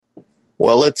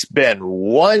Well, it's been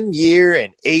 1 year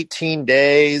and 18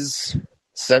 days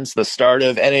since the start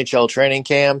of NHL training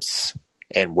camps,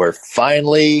 and we're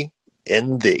finally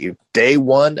in the day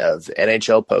one of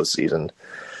NHL postseason.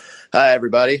 Hi,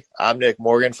 everybody. I'm Nick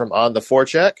Morgan from On the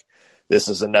Forecheck. This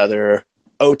is another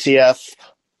OTF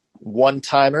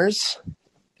one-timers,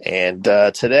 and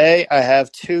today I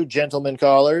have two gentlemen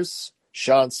callers,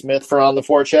 Sean Smith from On the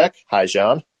Forecheck. Hi,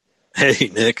 Sean.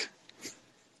 Hey, Nick.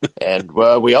 And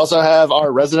we also have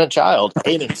our resident child,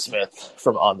 Aiden Smith,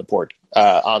 from On the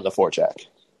Forecheck.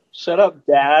 Shut up,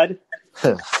 Dad.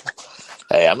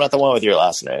 Hey, I'm not the one with your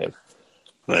last name.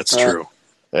 That's true.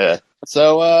 Yeah.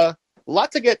 So, a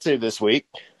lot to get to this week.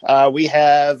 We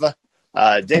have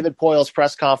David Poile's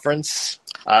press conference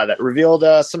that revealed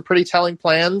some pretty telling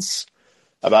plans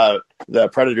about the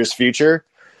Predators' future.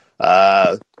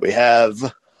 We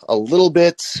have a little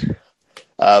bit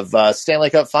of Stanley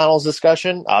Cup Finals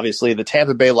discussion. Obviously, the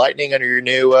Tampa Bay Lightning are your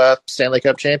new Stanley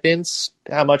Cup champions.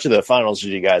 How much of the finals did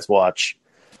you guys watch?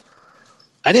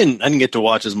 I didn't get to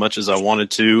watch as much as I wanted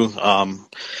to.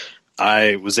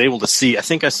 I was able to see, I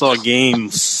think I saw game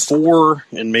 4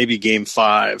 and maybe game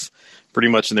 5 pretty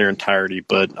much in their entirety,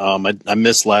 but I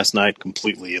missed last night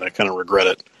completely, and I kind of regret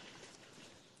it.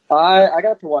 I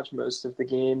got to watch most of the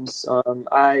games.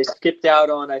 I skipped out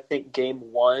on, I think, game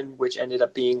 1, which ended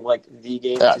up being like the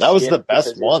game. Yeah, that was the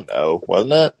best one, though,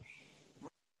 wasn't it?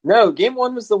 No, game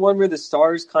 1 was the one where the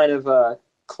Stars kind of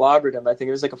clobbered them. I think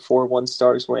it was like a 4-1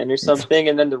 Stars win or something,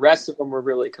 and then the rest of them were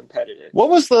really competitive. What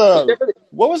was the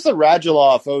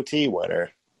Radulov OT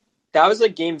winner? That was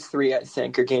like game 3, I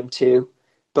think, or game 2.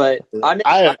 But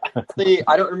I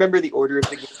don't remember the order of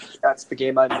the game. That's the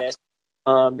game I missed.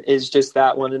 Is just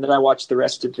that one, and then I watched the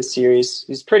rest of the series. It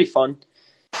was pretty fun.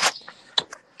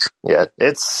 Yeah,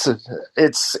 it's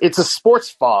a sports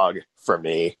fog for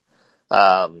me.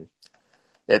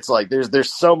 It's like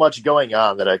there's so much going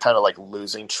on that I kind of like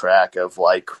losing track of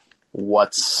like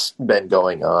what's been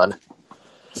going on.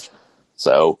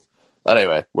 So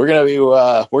anyway, we're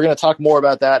gonna talk more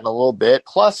about that in a little bit.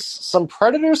 Plus some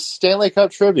Predators Stanley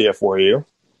Cup trivia for you.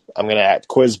 I'm gonna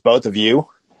quiz both of you.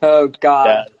 Oh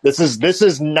God! This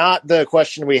is not the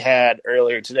question we had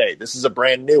earlier today. This is a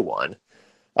brand new one.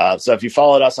 So if you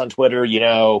followed us on Twitter, you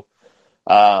know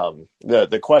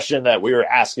the question that we were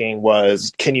asking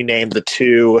was, can you name the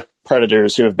two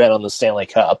Predators who have been on the Stanley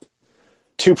Cup?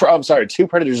 Two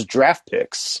Predators draft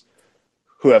picks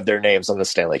who have their names on the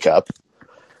Stanley Cup.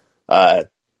 The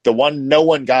one no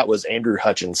one got was Andrew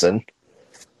Hutchinson.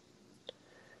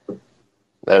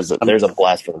 There's a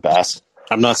blast from the past.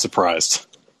 I'm not surprised.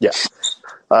 Yeah.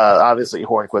 Obviously,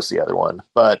 Hornquist the other one.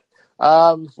 But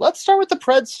let's start with the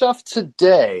Pred stuff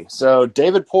today. So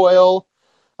David Poile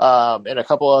and a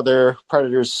couple other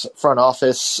Predators front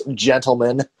office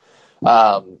gentlemen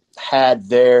had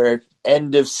their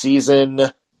end of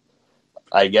season,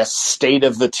 I guess, state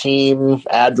of the team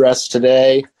address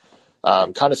today.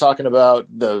 Kind of talking about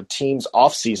the team's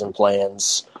off-season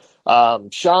plans.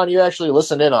 Sean, you actually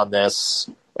listened in on this,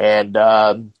 and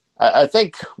I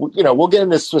think, we'll get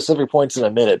into specific points in a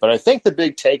minute, but I think the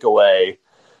big takeaway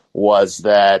was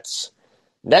that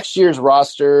next year's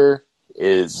roster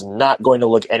is not going to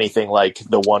look anything like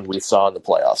the one we saw in the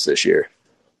playoffs this year.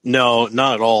 No,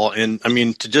 not at all. And I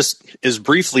mean, to just as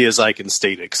briefly as I can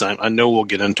state it, because I know we'll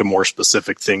get into more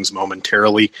specific things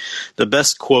momentarily, the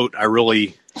best quote I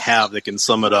really have that can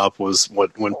sum it up was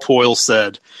when Poile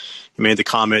said, he made the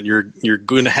comment, you're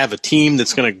going to have a team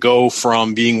that's going to go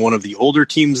from being one of the older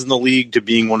teams in the league to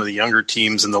being one of the younger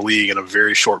teams in the league in a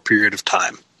very short period of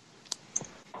time.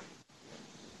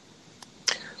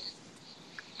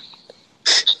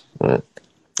 All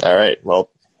right. Well,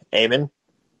 Eamon?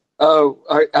 Oh,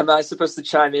 am I supposed to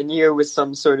chime in here with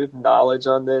some sort of knowledge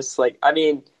on this?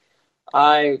 Do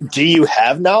you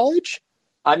have knowledge?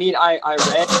 I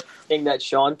read the thing that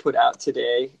Sean put out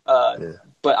today,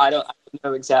 but I don't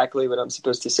know exactly what I'm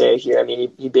supposed to say here. I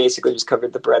mean, he basically just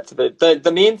covered the breadth of it.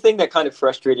 The main thing that kind of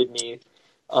frustrated me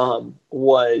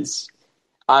was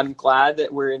I'm glad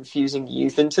that we're infusing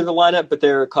youth into the lineup, but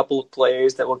there are a couple of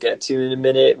players that we'll get to in a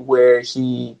minute where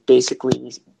he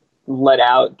basically let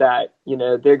out that,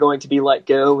 they're going to be let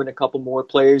go, and a couple more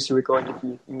players who are going to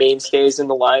be mainstays in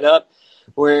the lineup,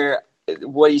 where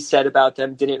what he said about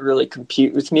them didn't really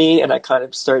compute with me, and I kind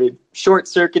of started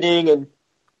short-circuiting and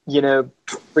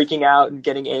freaking out and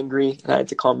getting angry, and I had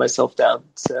to calm myself down.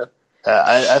 So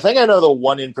I think I know the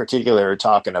one in particular you're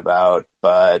talking about,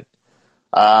 but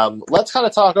let's kind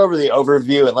of talk over the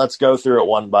overview and let's go through it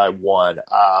one by one.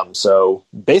 So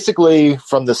basically,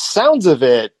 from the sounds of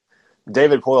it,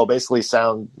 David Poile basically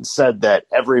said that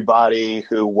everybody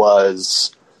who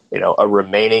was a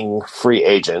remaining free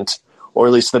agent, or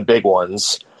at least the big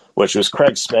ones, which was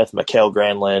Craig Smith, Mikael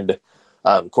Granlund,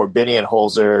 Corbinian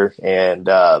Holzer, and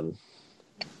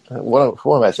what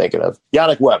am I thinking of?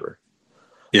 Yannick Weber.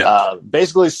 Yeah.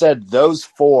 Basically said those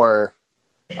four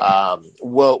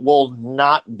will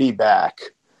not be back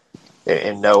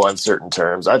in no uncertain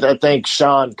terms. I think,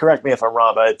 Sean, correct me if I'm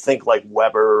wrong, but I think like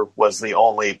Weber was the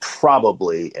only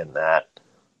probably in that.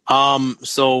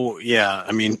 So yeah,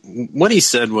 I mean, what he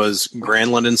said was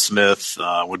Granlund and Smith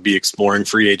would be exploring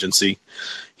free agency.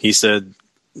 He said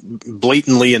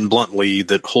blatantly and bluntly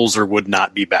that Holzer would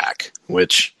not be back,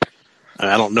 which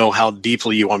I don't know how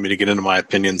deeply you want me to get into my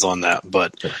opinions on that,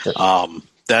 but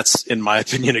that's, in my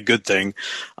opinion, a good thing.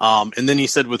 And then he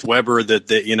said with Weber that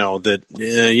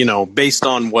based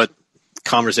on what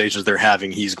conversations they're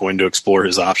having, he's going to explore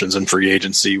his options in free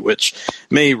agency, which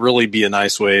may really be a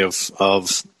nice way of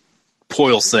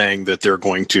Poile saying that they're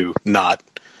going to not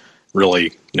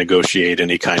really negotiate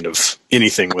any kind of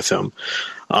anything with him.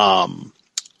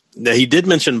 Now, he did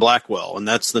mention Blackwell, and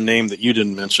that's the name that you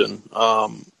didn't mention.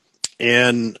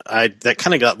 And that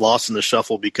kind of got lost in the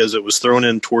shuffle because it was thrown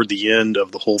in toward the end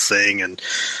of the whole thing. And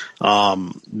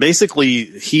basically,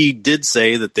 he did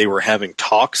say that they were having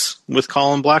talks with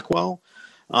Colin Blackwell.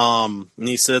 And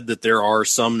he said that there are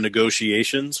some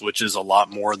negotiations, which is a lot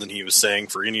more than he was saying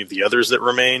for any of the others that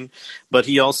remain. But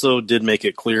he also did make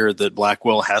it clear that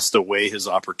Blackwell has to weigh his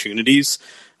opportunities.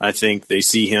 I think they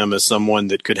see him as someone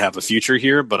that could have a future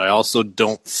here, but I also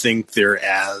don't think they're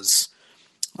as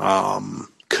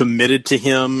committed to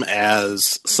him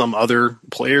as some other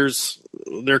players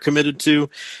they're committed to,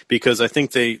 because I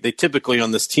think they typically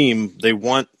on this team, they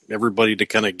want everybody to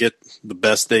kind of get the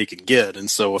best they can get. And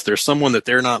so if there's someone that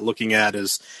they're not looking at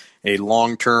as a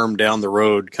long-term down the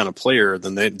road kind of player,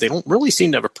 then they don't really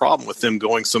seem to have a problem with them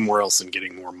going somewhere else and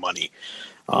getting more money.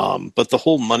 But the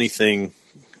whole money thing,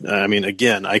 I mean,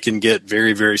 again, I can get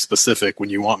very, very specific when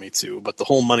you want me to, but the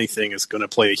whole money thing is going to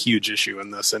play a huge issue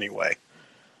in this anyway.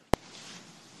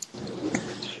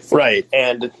 Right.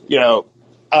 And,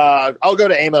 I'll go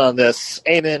to Eamon on this.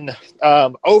 Eamon,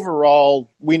 overall,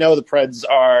 we know the Preds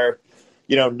are,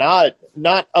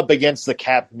 not up against the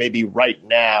cap maybe right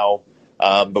now,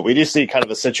 but we do see kind of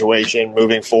a situation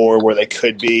moving forward where they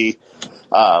could be,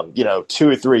 2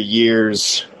 or 3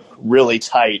 years really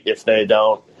tight if they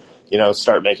don't,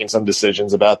 start making some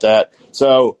decisions about that.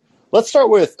 So let's start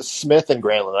with Smith and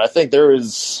Granlund. I think there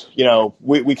is,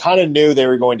 we kind of knew they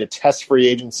were going to test free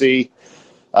agency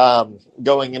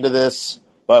going into this.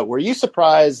 But were you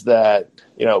surprised that,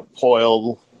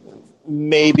 Poile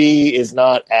maybe is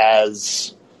not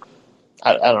as,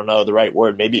 I don't know the right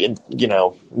word, maybe,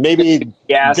 maybe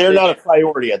they're not a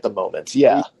priority at the moment.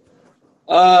 Yeah.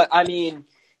 I mean,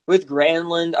 with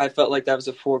Granlund, I felt like that was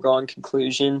a foregone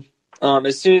conclusion.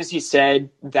 As soon as he said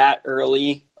that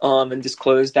early and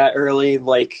disclosed that early,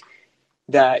 like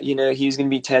that, he was going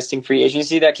to be testing free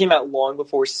agency, that came out long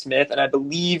before Smith. And I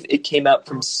believe it came out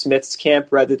from Smith's camp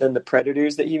rather than the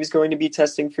Predators that he was going to be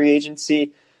testing free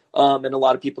agency. And a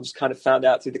lot of people just kind of found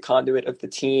out through the conduit of the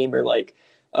team or like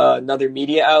another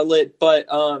media outlet. But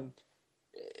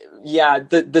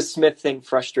the Smith thing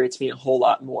frustrates me a whole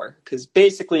lot more because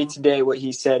basically today what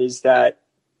he said is that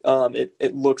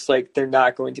it looks like they're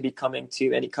not going to be coming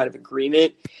to any kind of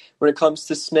agreement when it comes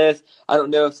to Smith. I don't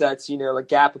know if that's, a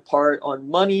gap apart on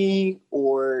money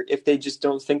or if they just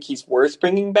don't think he's worth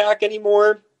bringing back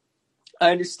anymore.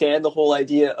 I understand the whole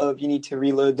idea of you need to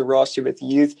reload the roster with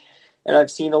youth. And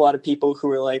I've seen a lot of people who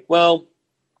are like, well,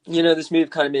 this move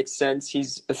kind of makes sense.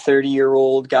 He's a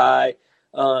 30-year-old guy.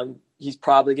 He's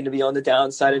probably going to be on the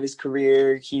downside of his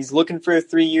career. He's looking for a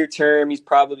 3-year term. He's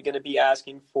probably going to be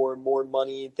asking for more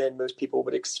money than most people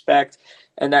would expect.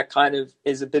 And that kind of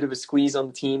is a bit of a squeeze on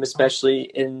the team, especially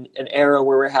in an era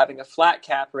where we're having a flat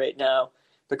cap right now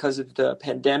because of the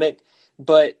pandemic.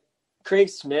 But Craig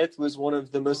Smith was one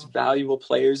of the most valuable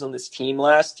players on this team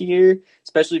last year,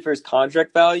 especially for his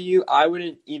contract value. I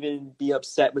wouldn't even be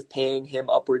upset with paying him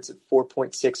upwards of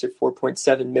 4.6 or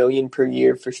 4.7 million per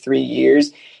year for 3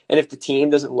 years. And if the team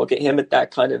doesn't look at him at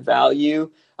that kind of value,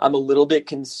 I'm a little bit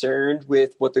concerned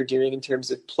with what they're doing in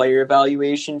terms of player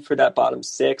evaluation for that bottom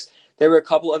six. There were a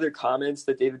couple other comments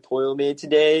that David Poile made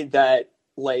today that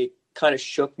kind of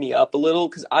shook me up a little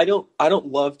because I don't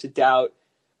love to doubt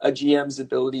a GM's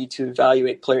ability to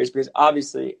evaluate players because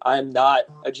obviously I'm not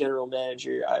a general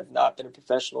manager. I've not been a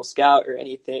professional scout or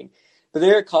anything. But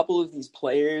there are a couple of these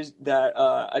players that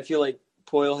I feel like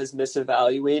Poile has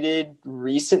misevaluated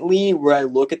recently where I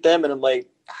look at them and I'm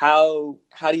like, how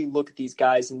do you look at these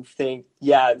guys and think,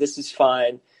 yeah, this is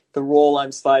fine. the role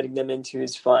I'm sliding them into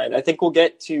is fine. I think we'll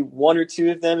get to one or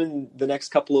two of them in the next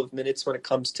couple of minutes when it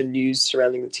comes to news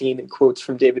surrounding the team and quotes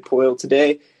from David Poile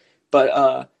today.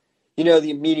 But,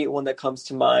 the immediate one that comes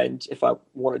to mind, if I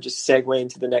want to just segue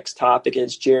into the next topic,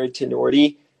 is Jared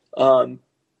Tenorti.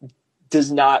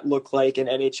 Does not look like an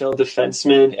NHL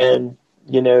defenseman, and,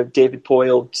 David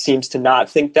Poile seems to not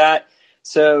think that.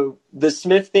 So the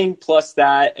Smith thing plus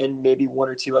that and maybe one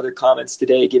or two other comments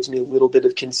today gives me a little bit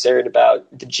of concern about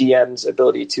the GM's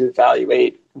ability to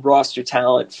evaluate roster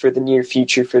talent for the near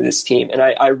future for this team. And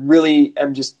I really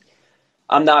am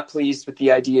I'm not pleased with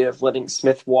the idea of letting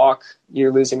Smith walk.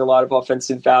 You're losing a lot of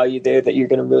offensive value there that you're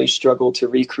going to really struggle to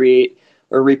recreate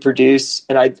or reproduce.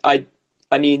 And I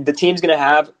mean, the team's going to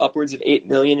have upwards of $8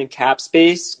 million in cap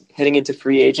space heading into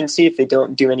free agency if they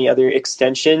don't do any other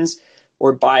extensions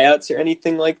or buyouts or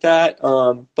anything like that.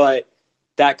 But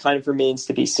that kind of remains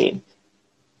to be seen.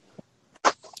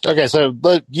 Okay, so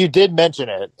you did mention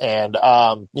it, and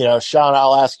Sean,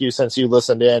 I'll ask you since you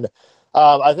listened in.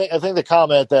 I think the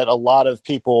comment that a lot of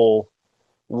people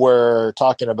were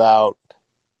talking about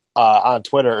on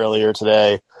Twitter earlier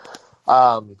today,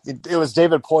 it was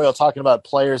David Poile talking about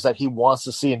players that he wants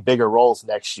to see in bigger roles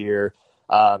next year,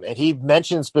 and he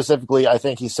mentioned specifically, I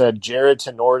think he said Jared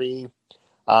Tenorti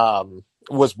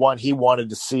was one he wanted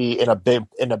to see in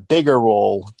a bigger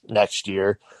role next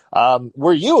year.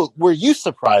 Were you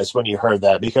surprised when you heard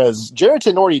that? Because Jared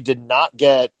Tenorti did not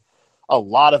get a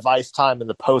lot of ice time in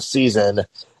the postseason,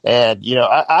 and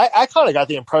I kind of got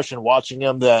the impression watching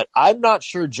him that I'm not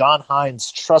sure John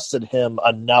Hines trusted him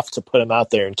enough to put him out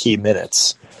there in key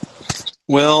minutes.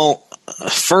 Well,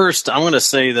 first, I'm going to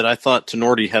say that I thought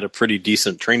Tenorti had a pretty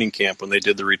decent training camp when they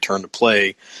did the return to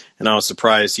play, and I was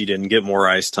surprised he didn't get more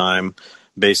ice time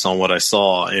based on what I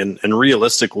saw. And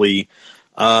realistically,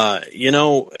 I'm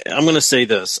going to say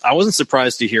this. I wasn't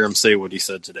surprised to hear him say what he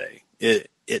said today.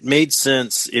 It made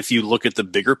sense if you look at the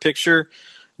bigger picture,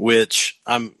 which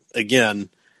I'm, again,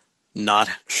 not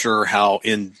sure how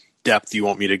in depth you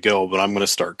want me to go, but I'm going to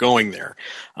start going there.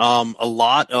 A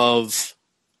lot of,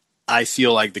 I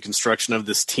feel like the construction of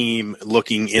this team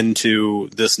looking into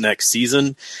this next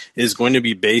season is going to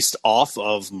be based off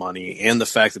of money and the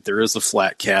fact that there is a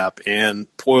flat cap. And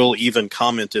Poile even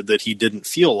commented that he didn't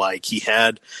feel like he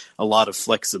had a lot of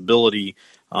flexibility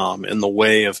in the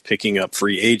way of picking up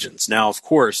free agents. Now, of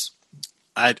course,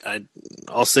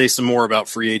 I'll say some more about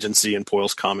free agency and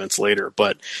Poile's comments later,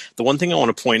 but the one thing I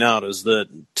want to point out is that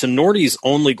Tenorti's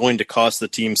only going to cost the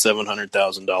team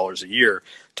 $700,000 a year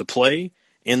to play,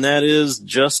 and that is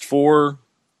just for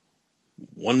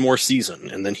one more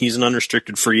season, and then he's an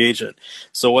unrestricted free agent.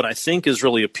 So what I think is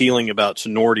really appealing about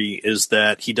Tenorti is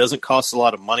that he doesn't cost a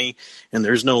lot of money, and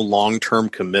there's no long-term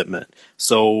commitment.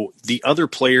 So the other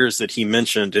players that he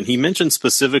mentioned, and he mentioned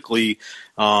specifically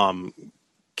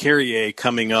Carrier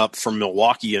coming up from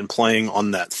Milwaukee and playing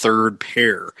on that third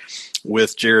pair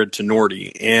with Jared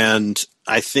Tenorti. And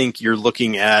I think you're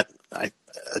looking at a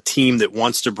team that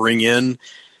wants to bring in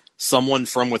someone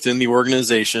from within the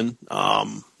organization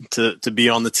to be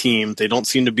on the team. They don't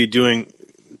seem to be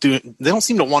they don't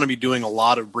seem to want to be doing a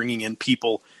lot of bringing in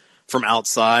people from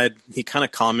outside. He kind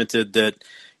of commented that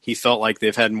he felt like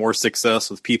they've had more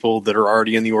success with people that are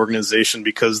already in the organization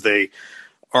because they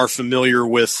are familiar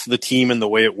with the team and the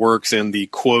way it works in the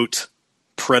quote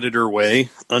predator way,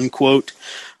 unquote.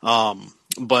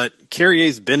 But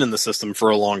Carrier's been in the system for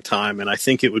a long time, and I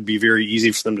think it would be very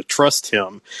easy for them to trust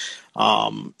him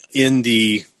in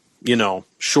the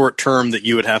short term that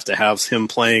you would have to have him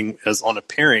playing as on a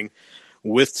pairing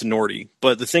with Tenorti.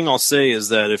 But the thing I'll say is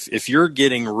that if you're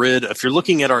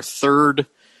looking at our third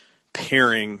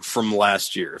pairing from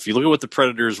last year, if you look at what the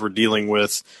Predators were dealing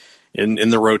with in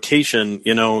the rotation,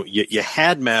 you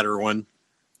had Matt Irwin,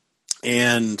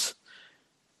 and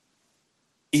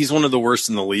he's one of the worst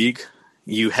in the league.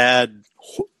 You had,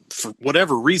 for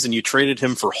whatever reason, you traded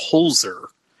him for Holzer,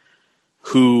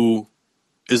 who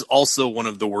is also one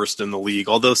of the worst in the league,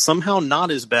 although somehow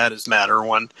not as bad as Matt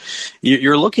Irwin.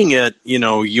 You're looking at,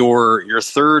 your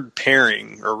third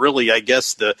pairing, or really, I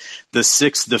guess, the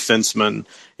sixth defenseman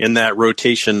in that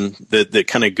rotation that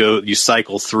kind of you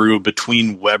cycle through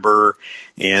between Weber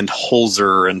and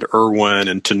Holzer and Irwin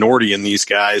and Tenorti and these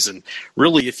guys. And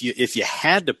really, if you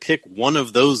had to pick one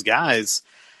of those guys,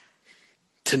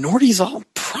 Tenorti's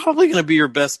probably going to be your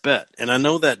best bet. And I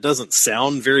know that doesn't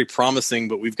sound very promising,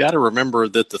 but we've got to remember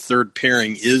that the third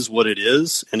pairing is what it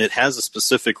is, and it has a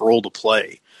specific role to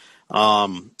play.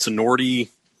 Tenorti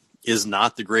is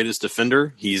not the greatest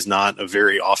defender. He's not a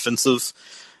very offensive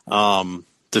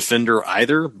defender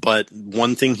either, but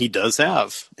one thing he does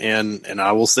have, and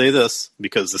I will say this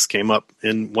because this came up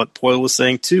in what Poyle was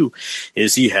saying too,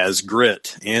 is he has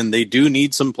grit. And they do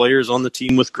need some players on the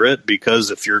team with grit,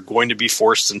 because if you're going to be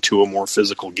forced into a more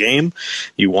physical game,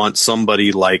 you want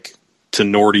somebody like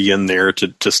Tinordi in there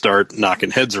to start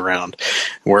knocking heads around.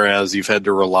 Whereas you've had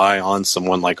to rely on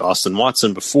someone like Austin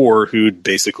Watson before, who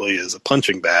basically is a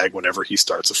punching bag whenever he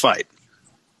starts a fight.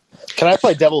 Can I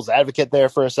play devil's advocate there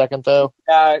for a second, though?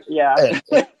 Yeah.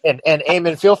 And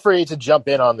Eamon, feel free to jump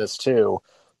in on this too.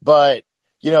 But,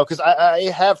 because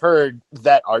I have heard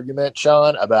that argument,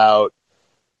 Sean, about,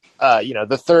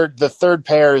 the third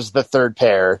pair is the third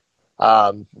pair.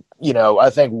 I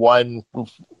think when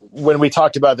we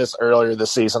talked about this earlier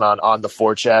this season on the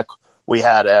forecheck, we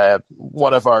had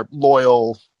one of our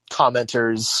loyal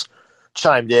commenters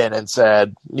chimed in and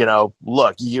said,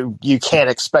 look, you can't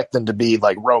expect them to be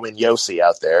like Roman Yossi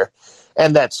out there.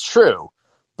 And that's true.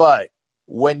 But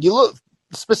when you look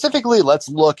specifically, let's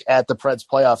look at the Preds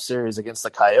playoff series against the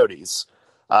Coyotes.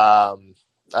 I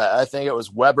think it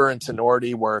was Weber and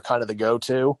Tinordi were kind of the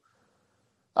go-to.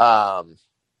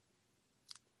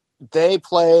 They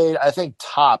played, I think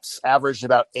tops averaged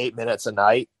about 8 minutes a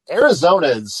night.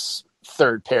 Arizona's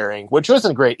third pairing, which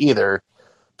wasn't great either,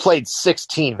 played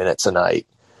 16 minutes a night.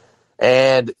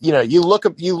 And, you look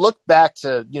back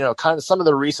to, kind of some of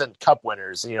the recent cup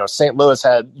winners. St. Louis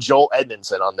had Joel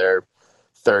Edmondson on their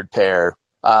third pair.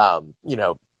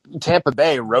 Tampa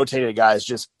Bay rotated guys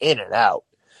just in and out.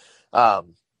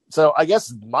 So I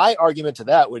guess my argument to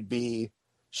that would be,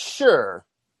 sure,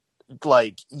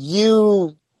 like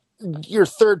your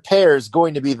third pair is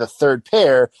going to be the third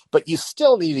pair, but you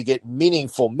still need to get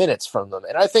meaningful minutes from them.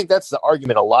 And I think that's the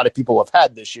argument a lot of people have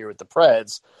had this year with the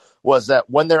Preds, was that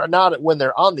when they're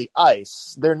on the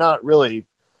ice, they're not only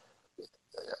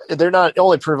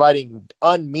providing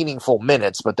unmeaningful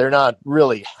minutes, but they're not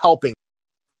really helping.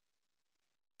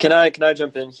 Can I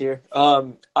jump in here?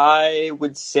 I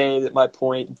would say that my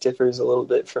point differs a little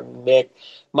bit from Nick.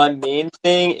 My main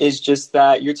thing is just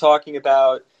that you're talking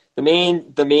about the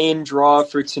main draw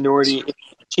for Tinordi is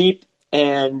cheap,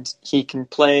 and he can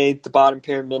play the bottom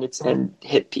pair minutes and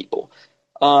hit people.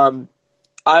 I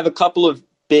have a couple of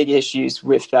big issues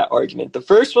with that argument. The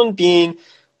first one being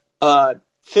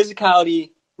physicality,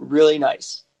 really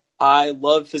nice. I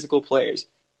love physical players.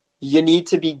 You need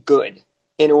to be good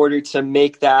in order to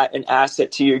make that an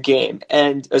asset to your game.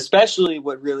 And especially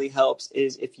what really helps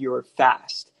is if you're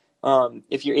fast.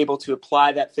 If you're able to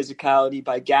apply that physicality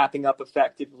by gapping up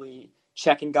effectively,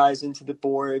 checking guys into the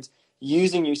boards,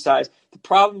 using your size. The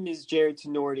problem is Jarred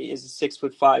Tinordi is a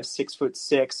 6'5",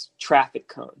 6'6" traffic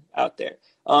cone out there.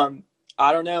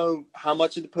 I don't know how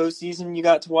much of the postseason you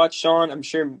got to watch, Sean. I'm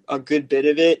sure a good bit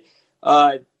of it.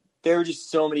 There were just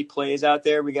so many plays out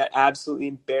there. We got absolutely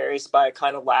embarrassed by a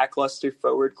kind of lackluster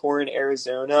forward core in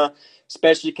Arizona.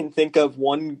 Especially can think of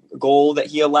one goal that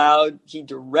he allowed, he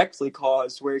directly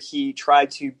caused, where he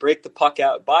tried to break the puck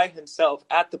out by himself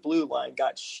at the blue line,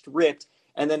 got stripped,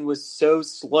 and then was so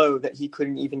slow that he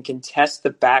couldn't even contest the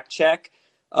back check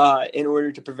in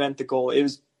order to prevent the goal. It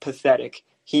was pathetic.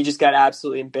 He just got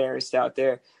absolutely embarrassed out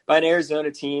there by an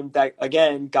Arizona team that,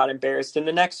 again, got embarrassed in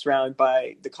the next round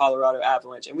by the Colorado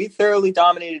Avalanche. And we thoroughly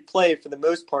dominated play for the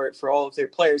most part for all of their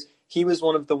players. He was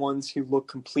one of the ones who looked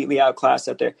completely outclassed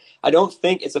out there. I don't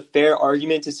think it's a fair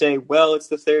argument to say, well, it's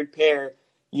the third pair.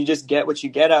 You just get what you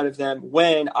get out of them,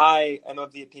 when I am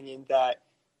of the opinion that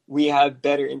we have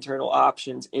better internal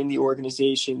options in the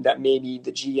organization that maybe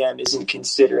the GM isn't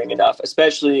considering enough.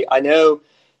 Especially, I know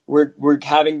we're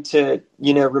having to,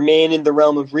 remain in the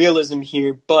realm of realism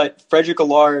here, but Frederick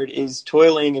Allard is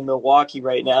toiling in Milwaukee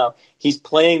right now. He's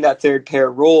playing that third pair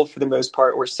role for the most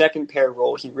part, or second pair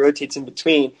role. He rotates in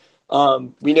between.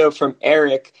 We know from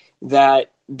Eric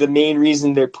that the main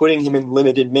reason they're putting him in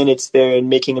limited minutes there and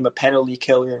making him a penalty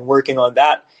killer and working on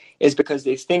that is because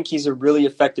they think he's a really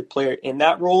effective player in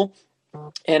that role.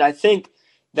 And I think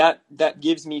that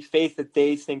gives me faith that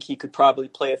they think he could probably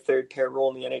play a third pair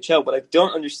role in the NHL. What I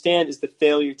don't understand is the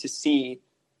failure to see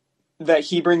that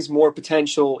he brings more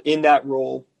potential in that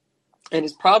role and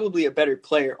is probably a better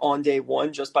player on day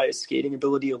one just by his skating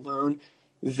ability alone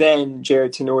than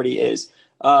Jarred Tinordi is.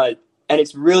 And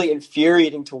it's really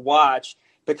infuriating to watch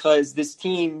because this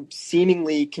team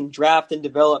seemingly can draft and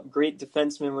develop great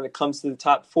defensemen when it comes to the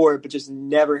top four, but just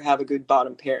never have a good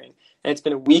bottom pairing. And it's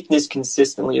been a weakness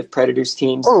consistently of Predators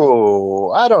teams. Oh,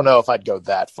 I don't know if I'd go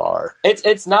that far.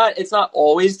 It's not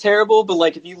always terrible, but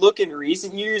like if you look in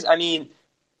recent years, I mean,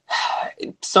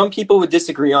 some people would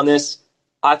disagree on this.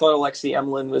 I thought Alexei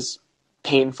Emelin was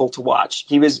painful to watch.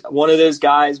 He was one of those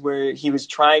guys where he was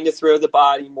trying to throw the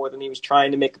body more than he was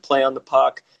trying to make a play on the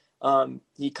puck.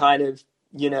 He kind of,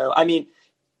 I mean,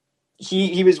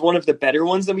 he was one of the better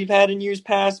ones that we've had in years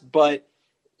past, but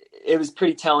it was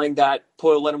pretty telling that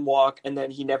Poyle let him walk, and then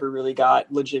he never really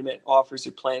got legitimate offers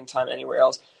of playing time anywhere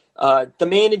else. The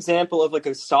main example of like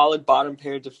a solid bottom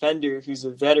pair defender who's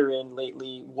a veteran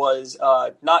lately was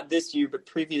not this year, but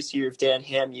previous year of Dan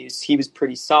Hamhuis. He was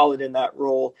pretty solid in that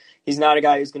role. He's not a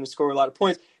guy who's going to score a lot of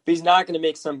points, but he's not going to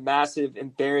make some massive,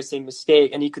 embarrassing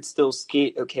mistake, and he could still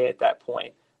skate okay at that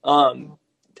point.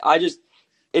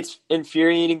 It's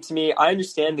infuriating to me. I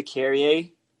understand the Carrier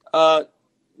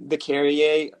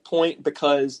point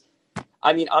because,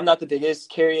 I mean, I'm not the biggest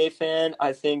Carrier fan.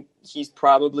 I think he's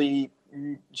probably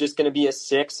just going to be a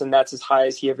 6, and that's as high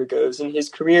as he ever goes in his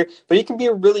career. But he can be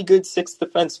a really good 6th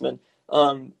defenseman.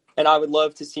 And I would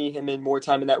love to see him in more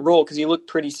time in that role because he looked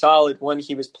pretty solid when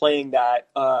he was playing that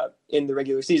in the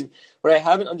regular season. What I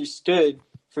haven't understood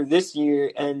for this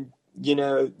year and,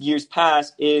 years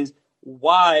past is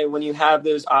why, when you have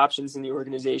those options in the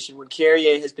organization, when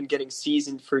Carrier has been getting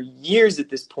seasoned for years at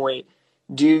this point,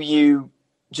 do you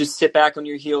just sit back on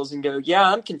your heels and go,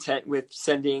 yeah, I'm content with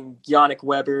sending Yannick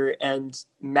Weber and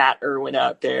Matt Irwin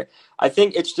out there? I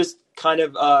think it's just kind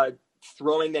of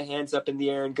throwing the hands up in the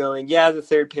air and going, yeah, the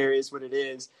third pair is what it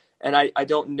is. And I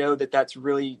don't know that that's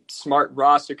really smart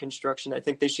roster construction. I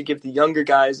think they should give the younger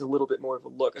guys a little bit more of a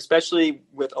look, especially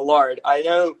with Allard. I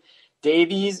know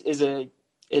Davies is a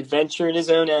adventure in his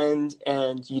own end,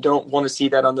 and you don't want to see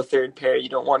that on the third pair. You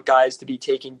don't want guys to be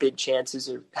taking big chances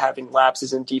or having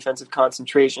lapses in defensive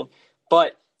concentration.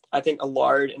 But I think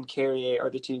Allard and Carrier are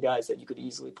the two guys that you could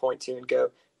easily point to and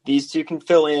go, these two can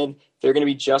fill in. They're going to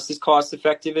be just as cost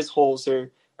effective as Tinordi.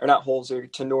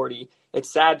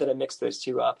 It's sad that I mixed those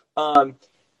two up. They're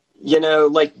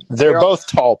both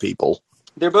tall people.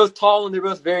 They're both tall and they're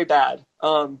both very bad.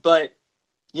 But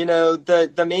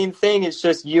the main thing is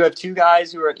just you have two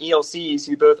guys who are ELCs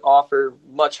who both offer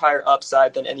much higher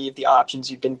upside than any of the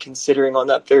options you've been considering on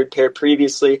that third pair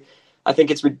previously. I think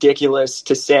it's ridiculous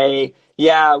to say,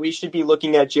 yeah, we should be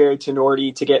looking at Jarred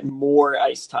Tinordi to get more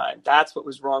ice time. That's what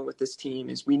was wrong with this team,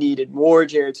 is we needed more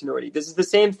Jarred Tinordi. This is the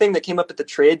same thing that came up at the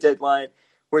trade deadline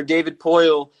where David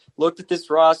Poyle looked at this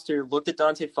roster, looked at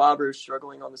Dante Fabro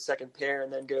struggling on the second pair,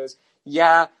 and then goes,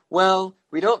 yeah, well,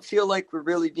 we don't feel like we're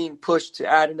really being pushed to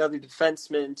add another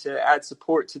defenseman to add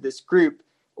support to this group,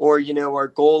 or, our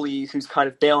goalie who's kind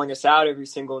of bailing us out every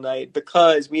single night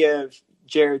because we have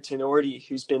Jarred Tinordi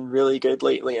who's been really good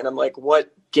lately. And I'm like,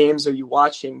 what games are you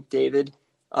watching, David?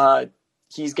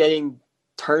 He's getting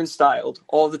turnstiled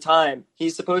all the time.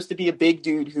 He's supposed to be a big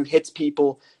dude who hits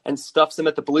people and stuffs them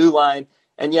at the blue line.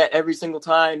 And yet every single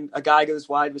time a guy goes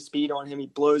wide with speed on him, he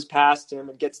blows past him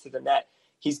and gets to the net.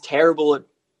 He's terrible at,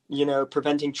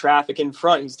 preventing traffic in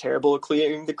front. He's terrible at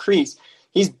clearing the crease.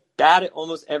 He's bad at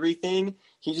almost everything.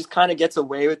 He just kind of gets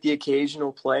away with the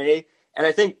occasional play. And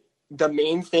I think the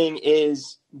main thing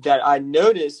is that I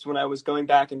noticed when I was going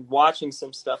back and watching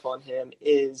some stuff on him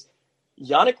is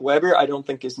Yannick Weber, I don't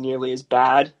think is nearly as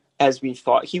bad as we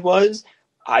thought he was.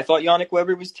 I thought Yannick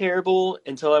Weber was terrible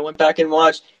until I went back and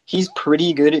watched. He's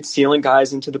pretty good at sealing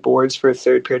guys into the boards for a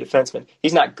third pair defenseman.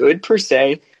 He's not good per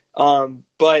se,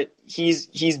 but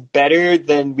he's better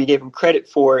than we gave him credit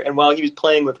for. And while he was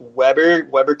playing with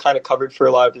Weber kind of covered for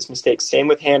a lot of his mistakes. Same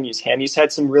with Hamhuis. Hamhuis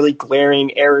had some really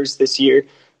glaring errors this year,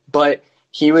 but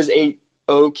he was a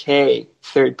okay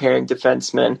third pairing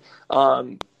defenseman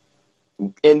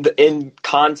in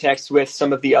context with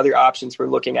some of the other options we're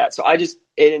looking at. So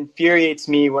it infuriates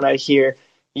me when I hear,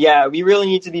 yeah, we really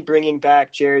need to be bringing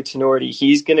back Jarred Tinordi.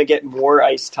 He's going to get more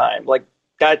ice time. Like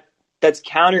that's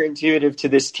counterintuitive to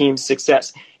this team's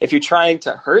success. If you're trying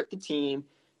to hurt the team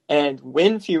and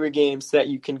win fewer games so that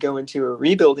you can go into a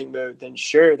rebuilding mode, then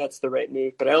sure, that's the right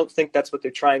move. But I don't think that's what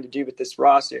they're trying to do with this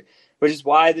roster, which is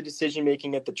why the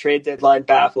decision-making at the trade deadline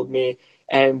baffled me,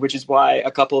 and which is why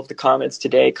a couple of the comments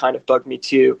today kind of bugged me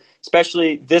too,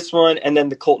 especially this one and then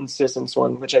the Colton Sissons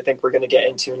one, which I think we're going to get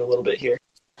into in a little bit here.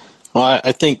 Well,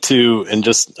 I think too, and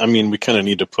we kind of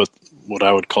need to put what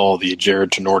I would call the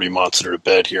Jarred Tinordi monster to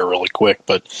bed here really quick.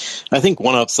 But I think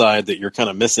one upside that you're kind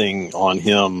of missing on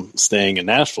him staying in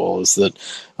Nashville is that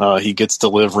he gets to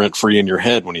live rent-free in your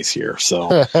head when he's here.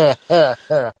 So,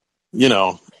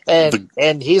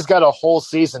 And he's got a whole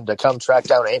season to come track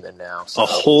down Eamon now. So. A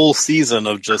whole season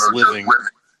of just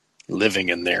living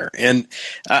in there. And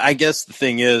I guess the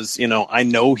thing is, I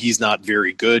know he's not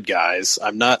very good, guys.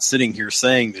 I'm not sitting here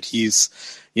saying that he's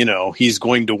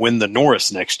going to win the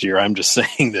Norris next year. I'm just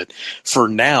saying that for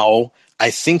now, I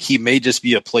think he may just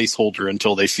be a placeholder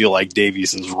until they feel like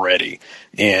Davies is ready.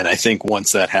 And I think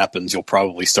once that happens, you'll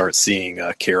probably start seeing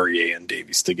Carrier and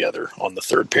Davies together on the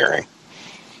third pairing.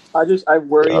 I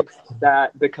worry about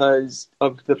that because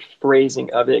of the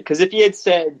phrasing of it. Because if he had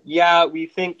said, yeah, we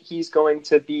think he's going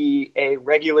to be a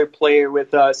regular player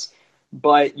with us,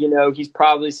 but, he's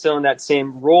probably still in that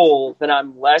same role, then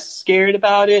I'm less scared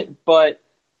about it. But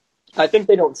I think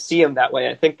they don't see him that way.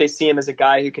 I think they see him as a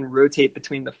guy who can rotate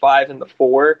between the 5 and the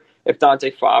 4 if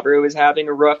Dante Fabro is having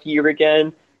a rough year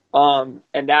again. And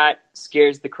that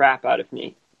scares the crap out of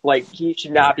me. Like, he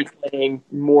should not be playing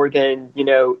more than,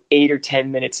 8 or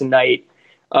 10 minutes a night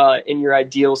in your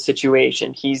ideal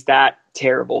situation. He's that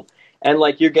terrible. And,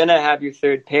 you're going to have your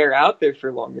third pair out there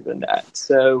for longer than that.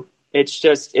 So it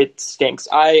stinks.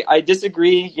 I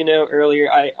disagree,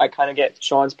 earlier. I kind of get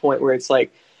Sean's point where it's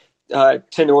like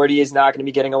Tenorti is not going to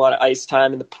be getting a lot of ice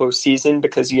time in the postseason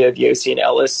because you have Yossi and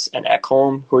Ellis and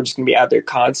Ekholm who are just going to be out there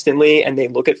constantly. And they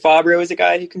look at Fabro as a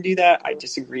guy who can do that. I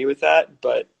disagree with that,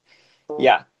 but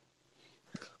yeah.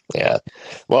 Yeah.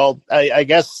 Well, I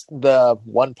guess the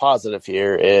one positive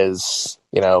here is,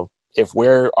 if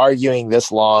we're arguing this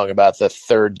long about the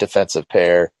third defensive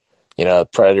pair,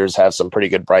 Predators have some pretty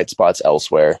good bright spots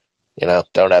elsewhere,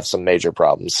 don't have some major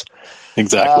problems.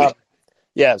 Exactly.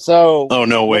 Yeah. So. Oh,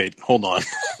 no, wait, hold on.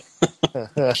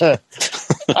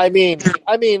 I mean,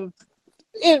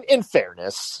 in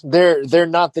fairness, they're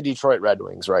not the Detroit Red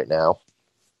Wings right now.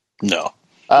 No.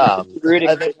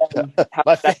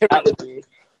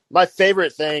 My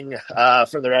favorite thing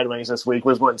from the Red Wings this week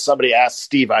was when somebody asked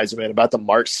Steve Yzerman about the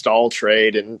Mark Stahl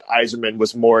trade, and Yzerman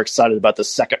was more excited about the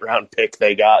second-round pick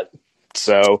they got.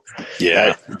 So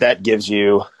yeah, that gives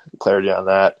you clarity on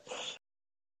that.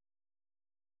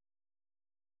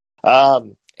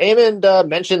 Eamon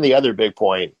mentioned the other big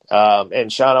point,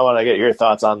 and Sean, I want to get your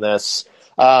thoughts on this.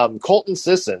 Colton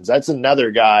Sissons, that's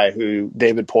another guy who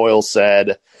David Poile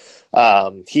said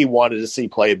he wanted to see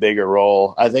play a bigger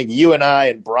role. I think you and I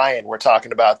and Brian were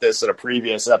talking about this in a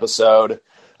previous episode,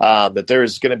 that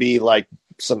there's going to be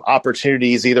some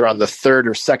opportunities either on the third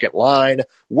or second line.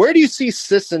 Where do you see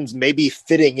Sissons maybe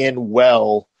fitting in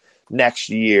well next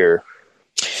year?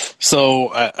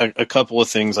 So a couple of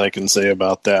things I can say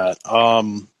about that.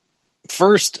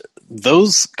 First,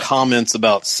 those comments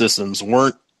about Sissons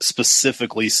weren't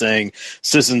specifically saying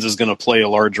Sissons is going to play a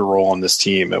larger role on this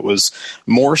team. It was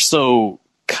more so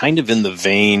kind of in the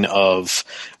vein of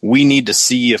we need to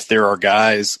see if there are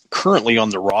guys currently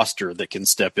on the roster that can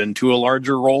step into a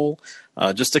larger role.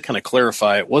 Just to kind of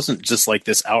clarify, it wasn't just like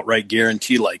this outright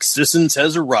guarantee like Sissons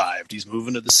has arrived. He's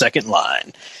moving to the second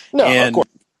line. No, and, of course.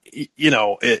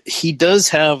 He does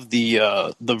have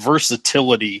the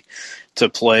versatility to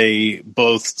play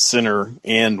both center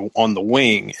and on the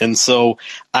wing. And so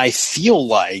I feel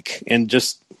like, I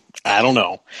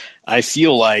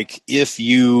feel like if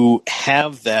you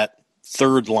have that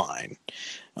third line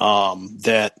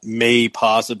that may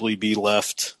possibly be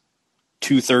left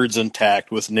 2/3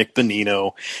 intact with Nick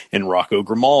Bonino and Rocco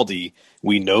Grimaldi,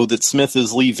 we know that Smith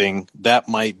is leaving. That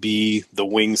might be the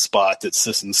wing spot that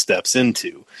Sisson steps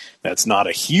into. That's not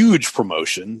a huge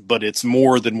promotion, but it's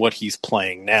more than what he's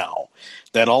playing now.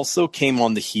 That also came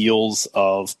on the heels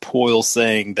of Poile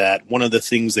saying that one of the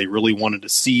things they really wanted to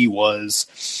see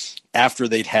was after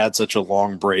they'd had such a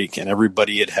long break and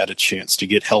everybody had had a chance to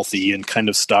get healthy and kind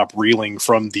of stop reeling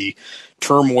from the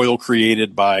turmoil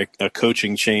created by a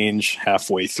coaching change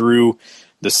halfway through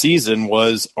the season,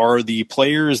 are the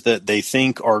players that they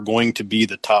think are going to be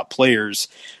the top players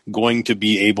going to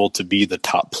be able to be the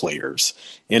top players?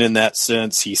 And in that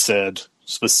sense, he said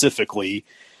specifically,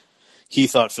 he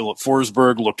thought Philip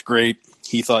Forsberg looked great.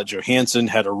 He thought Johansson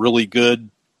had a really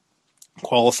good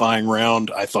qualifying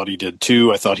round. I thought he did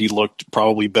too. I thought he looked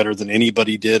probably better than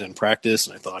anybody did in practice,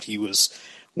 and I thought he was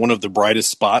one of the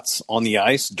brightest spots on the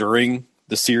ice during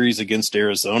the series against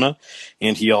Arizona.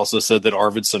 And he also said that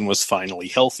Arvidsson was finally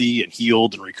healthy and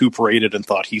healed and recuperated and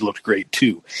thought he looked great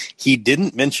too. He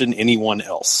didn't mention anyone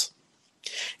else.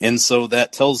 And so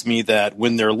that tells me that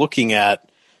when they're looking at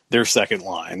their second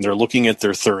line, they're looking at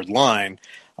their third line,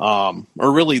 or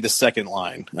really the second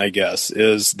line, I guess,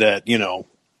 is that,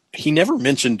 he never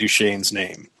mentioned Duchene's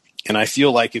name. And I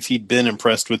feel like if he'd been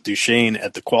impressed with Duchene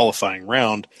at the qualifying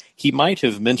round, he might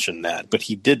have mentioned that, but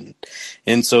he didn't.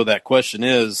 And so that question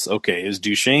is, okay, is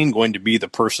Duchene going to be the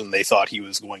person they thought he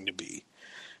was going to be?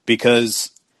 Because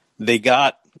they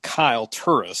got Kyle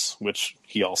Turris, which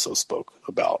he also spoke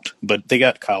about, but they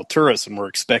got Kyle Turris and were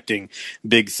expecting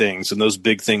big things, and those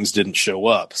big things didn't show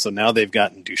up. So now they've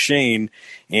gotten Duchene,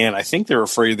 and I think they're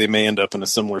afraid they may end up in a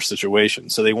similar situation.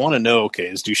 So they want to know, okay,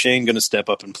 is Duchene going to step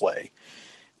up and play?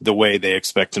 the way they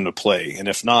expect him to play? And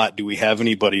if not, do we have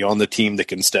anybody on the team that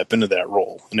can step into that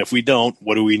role? And if we don't,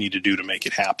 what do we need to do to make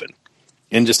it happen?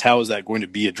 And just how is that going to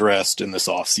be addressed in this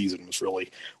offseason was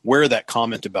really where that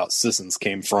comment about Sissons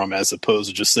came from, as opposed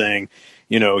to just saying,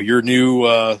 your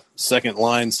new second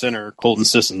line center, Colton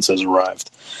Sissons, has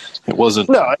arrived. It wasn't.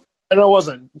 No, and I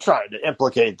wasn't trying to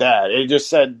implicate that. It just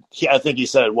said, I think he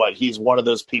said, he's one of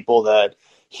those people that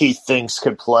he thinks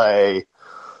could play.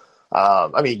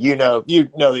 You know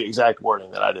the exact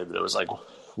wording that I did, but it was like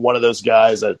one of those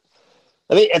guys that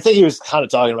I think he was kind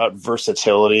of talking about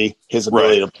versatility, his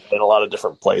ability to play in a lot of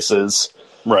different places.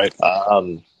 Right.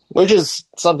 Which is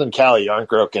something Calle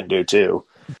Jarnkrok can do too.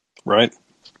 Right.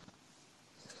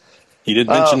 He didn't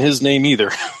mention his name either.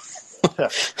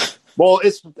 Well,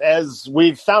 it's, as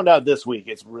we've found out this week,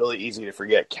 it's really easy to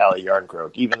forget Calle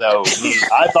Jarnkrok, even though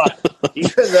I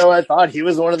thought he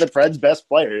was one of the Preds' best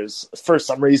players. For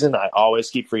some reason, I always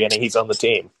keep forgetting he's on the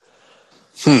team.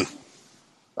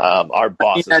 Our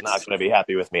boss is not going to be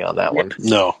happy with me on that one.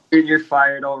 No. You're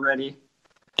fired already.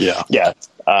 Yeah. Yeah.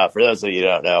 For those of you who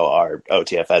don't know, our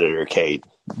OTF editor, Kate,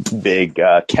 big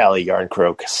Calle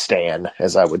Jarnkrok stan,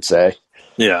 as I would say.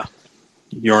 Yeah.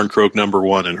 Jarnkrok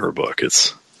 #1 in her book.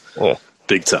 It's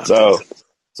big time. So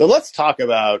let's talk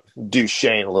about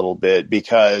Duchene a little bit,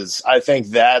 because I think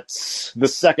that's the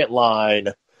second line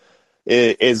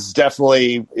is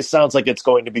definitely, it sounds like it's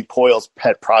going to be Poyle's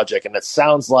pet project, and it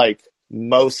sounds like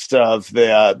most of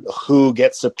the who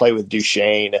gets to play with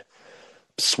Duchene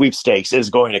sweepstakes is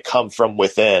going to come from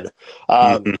within.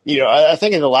 I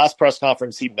think in the last press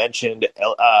conference he mentioned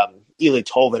Eeli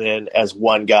Tolvanen as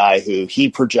one guy who he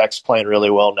projects playing really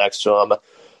well next to him.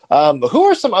 Who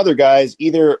are some other guys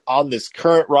either on this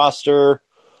current roster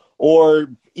or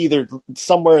either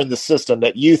somewhere in the system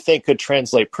that you think could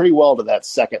translate pretty well to that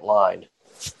second line?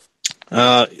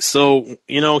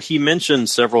 He mentioned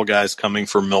several guys coming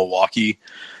from Milwaukee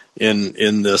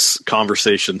in this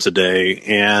conversation today,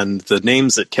 and the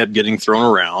names that kept getting thrown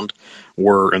around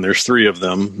were, and there's three of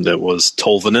them, that was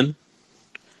Tolvanen,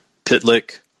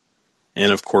 Pitlick,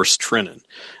 and of course Trenin.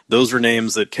 Those were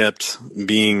names that kept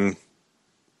being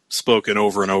spoken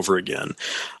over and over again.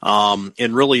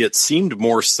 And really it seemed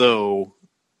more so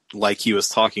like he was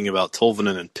talking about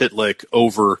Tolvanen and Pitlick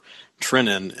over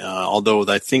Trenin, although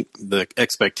I think the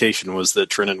expectation was that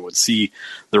Trenin would see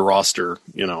the roster,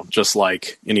 just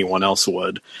like anyone else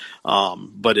would.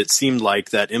 But it seemed like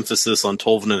that emphasis on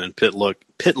Tolvanen and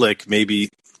Pitlick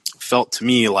maybe felt to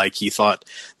me like he thought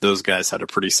those guys had a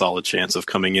pretty solid chance of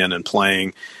coming in and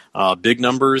playing big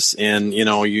numbers. And,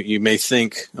 you may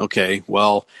think, okay,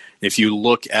 well, if you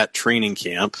look at training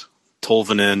camp,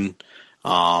 Tolvanen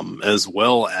as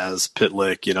well as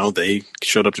Pitlick, they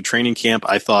showed up to training camp.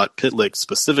 I thought Pitlick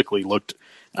specifically looked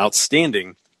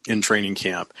outstanding in training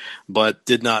camp, but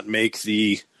did not make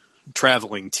the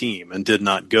traveling team and did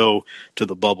not go to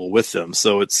the bubble with them.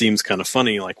 So it seems kind of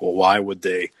funny, like, well, why would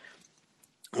they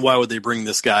bring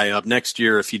this guy up next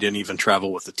year if he didn't even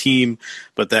travel with the team?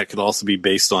 But that could also be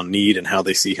based on need and how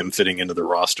they see him fitting into the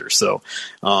roster. So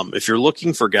if you're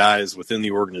looking for guys within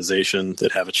the organization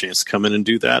that have a chance to come in and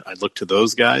do that, I'd look to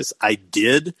those guys. I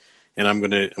did, and I'm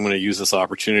going to use this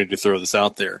opportunity to throw this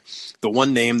out there. The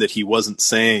one name that he wasn't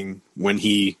saying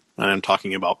and I'm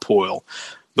talking about Poile,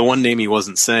 the one name he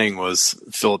wasn't saying was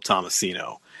Philip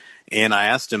Tomasino. And I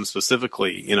asked him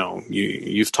specifically,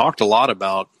 you've talked a lot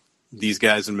about these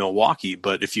guys in Milwaukee,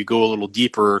 but if you go a little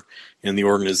deeper in the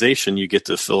organization, you get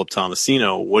to Philip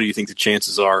Tomasino. What do you think the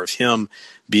chances are of him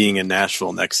being in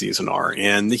Nashville next season are?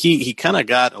 And he kind of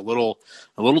got a little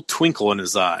twinkle in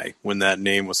his eye when that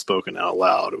name was spoken out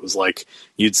loud. It was like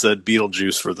you'd said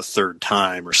Beetlejuice for the third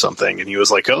time or something, and he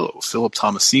was like, "Oh, Philip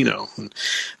Tomasino."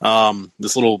 And,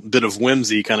 this little bit of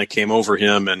whimsy kind of came over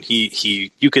him, and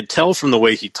you could tell from the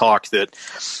way he talked that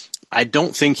I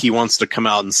don't think he wants to come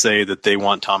out and say that they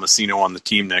want Tomasino on the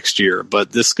team next year.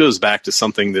 But this goes back to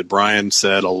something that Brian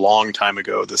said a long time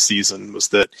ago this season, was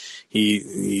that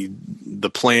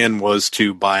the plan was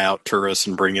to buy out Turris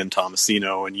and bring in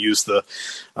Tomasino and use the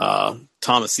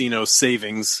Tomasino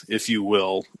savings, if you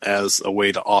will, as a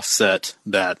way to offset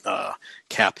that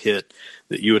cap hit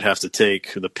that you would have to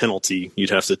take, the penalty you'd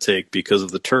have to take because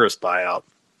of the Turris buyout.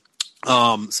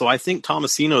 So I think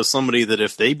Tomasino is somebody that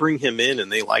if they bring him in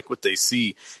and they like what they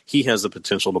see, he has the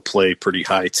potential to play pretty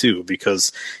high too,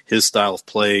 because his style of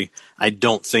play I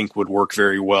don't think would work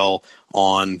very well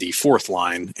on the fourth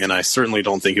line, and I certainly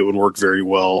don't think it would work very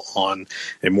well on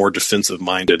a more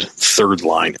defensive-minded third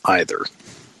line either.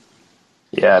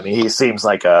 Yeah, I mean, he seems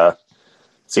like a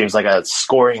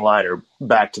scoring liner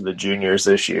back to the juniors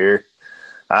this year.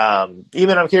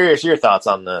 Even I'm curious your thoughts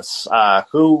on this.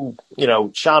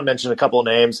 Sean mentioned a couple of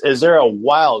names. Is there a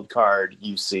wild card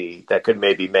you see that could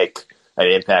maybe make an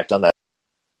impact on that?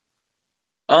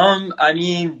 I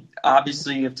mean,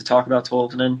 obviously you have to talk about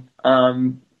Tolvanen.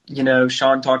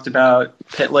 Sean talked about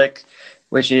Pitlick,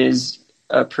 which is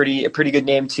a pretty good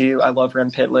name too. I love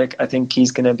Rem Pitlick. I think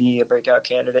he's going to be a breakout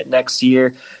candidate next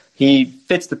year. He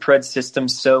fits the Preds system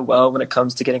so well when it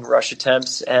comes to getting rush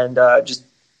attempts, and just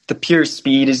the pure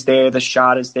speed is there, the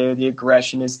shot is there, the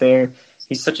aggression is there.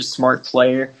 He's such a smart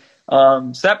player.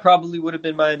 So that probably would have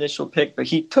been my initial pick, but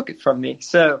he took it from me.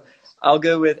 So I'll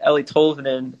go with Eeli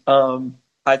Tolvanen.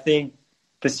 I think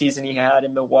the season he had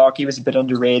in Milwaukee was a bit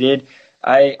underrated.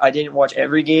 I didn't watch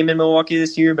every game in Milwaukee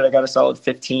this year, but I got a solid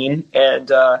 15,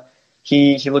 and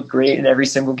he looked great in every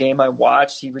single game I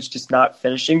watched. He was just not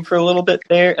finishing for a little bit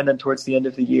there, and then towards the end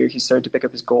of the year, he started to pick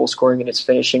up his goal scoring and his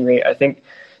finishing rate. I think,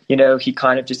 he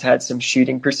kind of just had some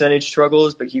shooting percentage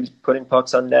struggles, but he was putting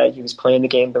pucks on net. He was playing the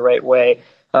game the right way.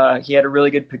 He had a really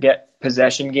good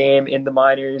possession game in the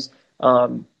minors.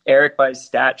 Eric, by his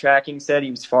stat tracking, said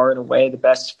he was far and away the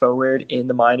best forward in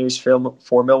the minors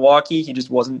for Milwaukee. He just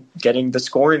wasn't getting the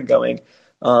scoring going.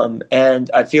 And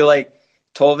I feel like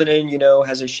Tolvanen,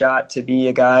 has a shot to be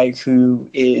a guy who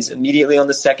is immediately on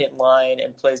the second line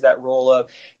and plays that role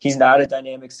of, he's not a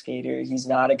dynamic skater. He's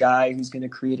not a guy who's going to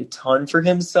create a ton for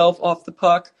himself off the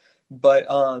puck. But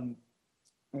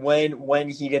when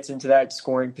he gets into that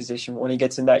scoring position, when he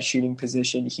gets in that shooting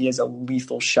position, he has a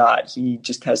lethal shot. He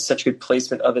just has such good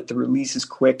placement of it. The release is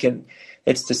quick and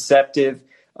it's deceptive.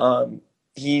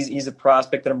 He's a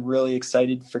prospect that I'm really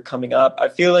excited for coming up. I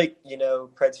feel like,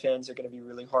 Preds fans are going to be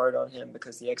really hard on him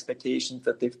because the expectations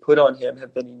that they've put on him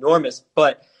have been enormous.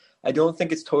 But I don't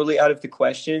think it's totally out of the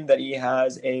question that he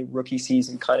has a rookie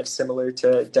season kind of similar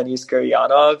to Denis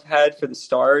Gurianov had for the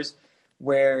Stars,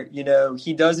 where,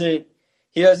 he doesn't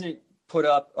put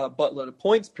up a buttload of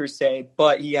points per se,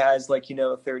 but he has a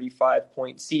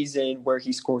 35-point season where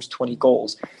he scores 20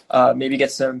 goals. Maybe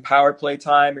get some power play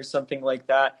time or something like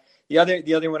that. The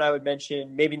other one I would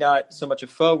mention, maybe not so much a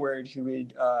forward who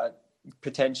would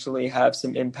potentially have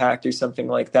some impact or something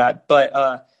like that,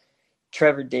 but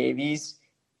Trevor Davies.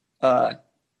 Did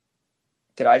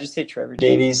I just say Trevor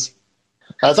Davies?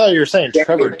 I thought you were saying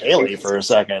Trevor Daley for a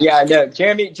second. Yeah, no,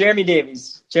 Jeremy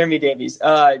Davies.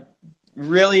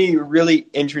 Really, really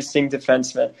interesting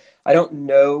defenseman. I don't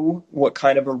know what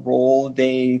kind of a role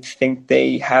they think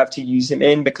they have to use him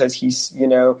in because he's,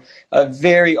 a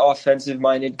very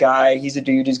offensive-minded guy. He's a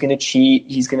dude who's going to cheat.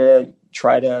 He's going to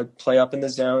try to play up in the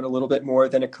zone a little bit more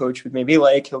than a coach would maybe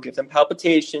like. He'll give them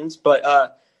palpitations,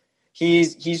 but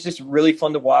he's just really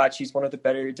fun to watch. He's one of the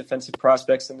better defensive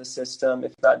prospects in the system,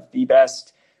 if not the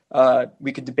best.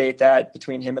 We could debate that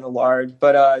between him and Allard,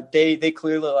 but they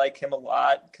clearly like him a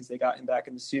lot because they got him back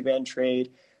in the Subban trade.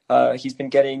 He's been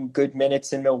getting good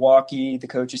minutes in Milwaukee. The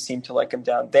coaches seem to like him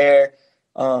down there.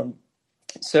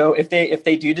 So if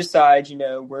they do decide,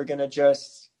 we're going to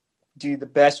just do the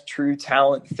best true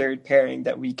talent third pairing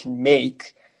that we can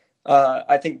make,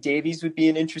 I think Davies would be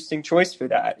an interesting choice for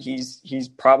that. He's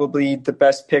probably the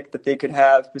best pick that they could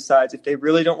have besides if they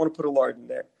really don't want to put Allard in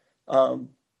there.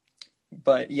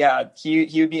 But yeah,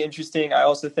 he would be interesting. I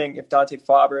also think if Dante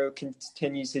Fabro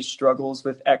continues his struggles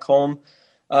with Ekholm,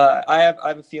 I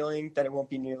have a feeling that it won't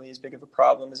be nearly as big of a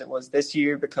problem as it was this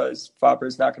year because Fabro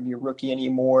is not going to be a rookie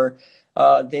anymore.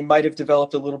 They might have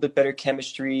developed a little bit better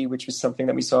chemistry, which was something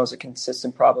that we saw as a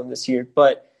consistent problem this year.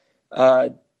 But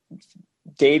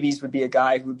Davies would be a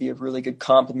guy who would be a really good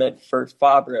complement for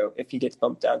Fabro if he gets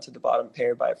bumped down to the bottom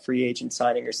pair by a free agent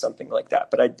signing or something like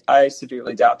that. But I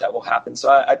severely doubt that will happen. So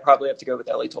I'd probably have to go with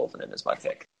Eeli Tolvanen as my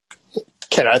pick.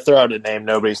 Can I throw out a name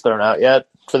nobody's thrown out yet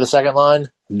for the second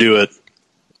line? Do it.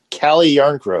 Calle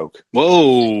Jarnkrok.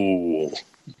 Whoa.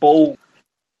 Bold.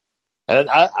 And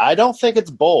I don't think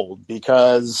it's bold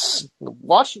because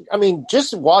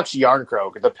just watch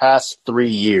Jarnkrok the past 3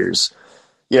 years.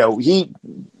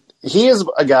 He is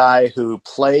a guy who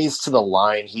plays to the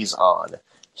line he's on.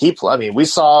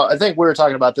 I think we were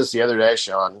talking about this the other day,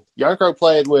 Sean. Jarnkrok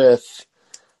played with,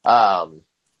 I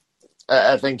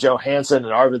think, Johansson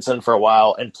and Arvidsson for a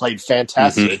while and played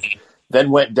fantastic. Mm-hmm. Then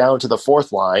went down to the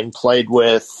fourth line, played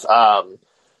with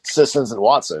Sissons and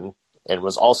Watson, and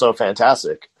was also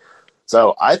fantastic.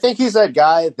 So I think he's that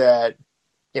guy that,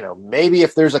 maybe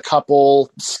if there's a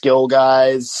couple skill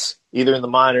guys, either in the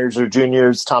minors or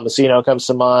juniors, Tomasino comes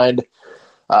to mind,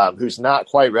 who's not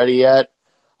quite ready yet.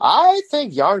 I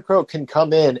think Jarnkrok can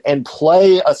come in and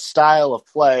play a style of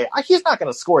play. He's not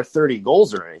going to score 30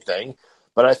 goals or anything,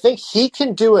 but I think he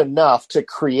can do enough to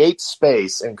create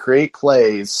space and create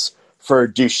plays for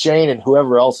Duchesne and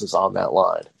whoever else is on that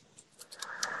line.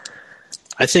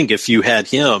 I think if you had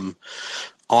him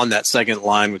on that second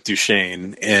line with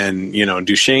Duchesne, and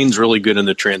Duchesne's really good in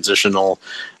the transitional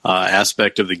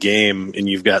aspect of the game, and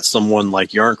you've got someone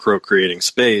like Järnkrok creating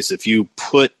space. If you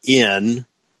put in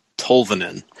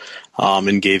Tolvanen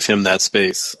and gave him that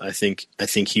space, I think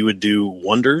he would do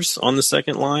wonders on the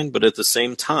second line. But at the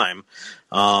same time,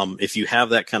 if you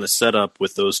have that kind of setup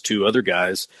with those two other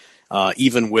guys,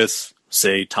 even with,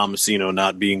 say, Tomasino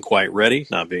not being ready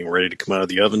to come out of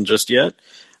the oven just yet,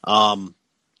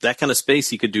 that kind of space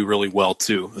he could do really well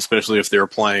too, especially if they were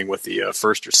playing with the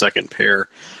first or second pair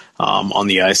on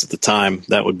the ice at the time.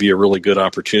 That would be a really good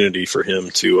opportunity for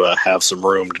him to have some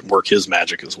room to work his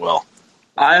magic as well.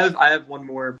 I have one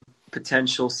more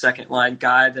potential second line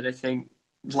guy that I think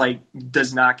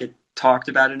does not get talked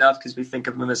about enough because we think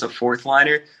of him as a fourth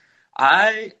liner.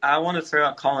 I want to throw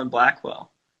out Colin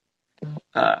Blackwell.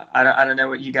 I don't know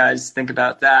what you guys think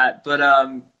about that, but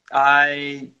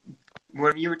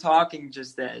when you were talking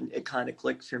just then, it kind of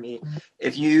clicked for me.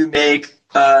 If you make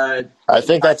I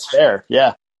think that's fair,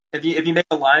 yeah. If you make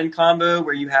a line combo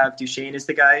where you have Duchesne as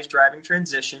the guy who's driving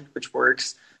transition, which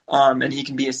works, and he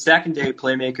can be a secondary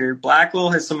playmaker.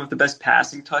 Blackwell has some of the best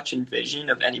passing touch and vision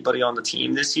of anybody on the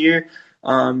team this year.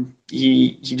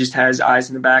 He just has eyes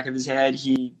in the back of his head.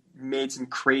 He made some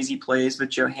crazy plays with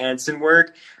Johansson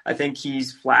work. I think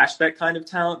he's flashed that kind of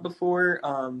talent before,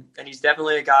 and he's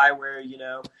definitely a guy where,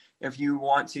 if you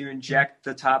want to inject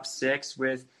the top six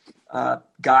with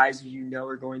guys who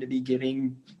are going to be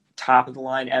giving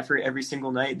top-of-the-line effort every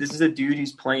single night, this is a dude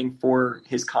who's playing for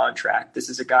his contract. This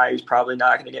is a guy who's probably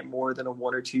not going to get more than a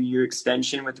 1 or 2 year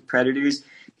extension with the Predators.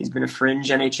 He's been a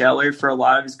fringe NHLer for a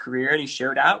lot of his career, and he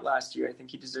showed out last year. I think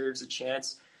he deserves a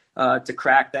chance to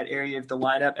crack that area of the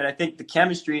lineup. And I think the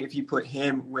chemistry, if you put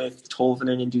him with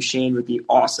Tolvanen and Duchesne, would be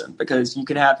awesome because you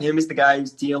can have him as the guy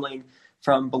who's dealing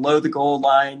from below the goal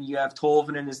line. You have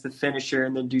Tolvanen as the finisher,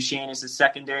 and then Duchesne as the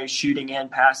secondary shooting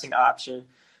and passing option,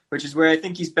 which is where I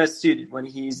think he's best suited, when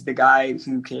he's the guy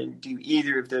who can do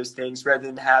either of those things rather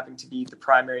than having to be the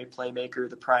primary playmaker,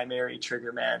 the primary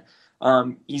trigger man.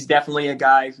 He's definitely a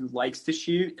guy who likes to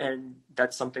shoot, and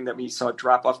that's something that we saw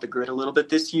drop off the grid a little bit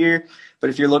this year.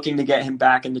 But if you're looking to get him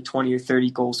back into 20 or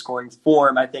 30 goal scoring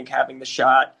form, I think having the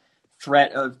shot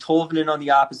threat of Tolvanen on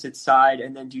the opposite side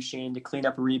and then Duchesne to clean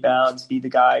up rebounds, be the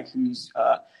guy who's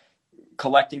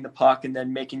collecting the puck and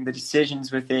then making the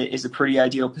decisions with it, is a pretty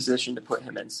ideal position to put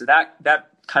him in. So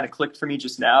that kind of clicked for me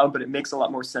just now, but it makes a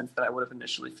lot more sense than I would have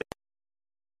initially figured.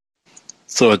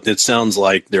 So it sounds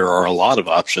like there are a lot of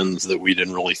options that we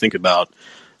didn't really think about,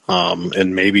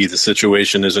 and maybe the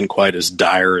situation isn't quite as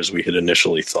dire as we had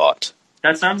initially thought.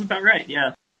 That sounds about right,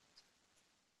 yeah.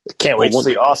 Can't wait to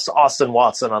see Austin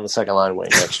Watson on the second line wing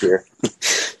next year.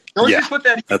 Don't you put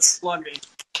that on me.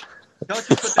 Don't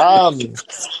you put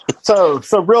that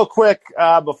So real quick,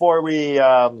 before we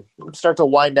start to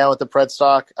wind down with the Pred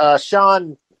stock,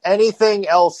 Sean, anything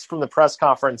else from the press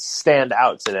conference stand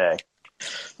out today?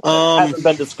 Hasn't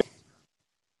been discussed.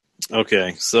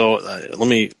 Okay, so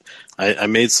I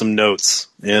made some notes,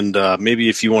 and maybe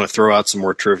if you want to throw out some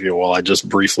more trivia while I just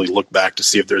briefly look back to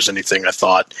see if there's anything I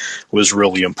thought was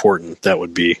really important, that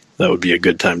would be a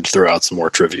good time to throw out some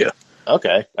more trivia.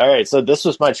 Okay. All right. So this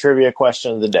was my trivia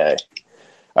question of the day.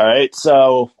 All right.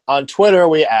 So on Twitter,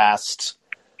 we asked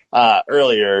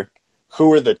earlier, who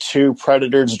were the two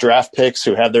Predators draft picks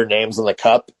who had their names on the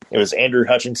cup? It was Andrew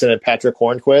Hutchinson and Patrick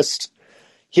Hornquist.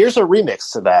 Here's a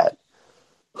remix to that.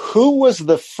 Who was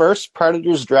the first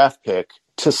Predators draft pick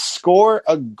to score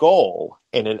a goal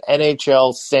in an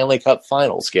NHL Stanley Cup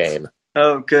Finals game?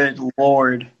 Oh, good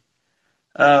Lord.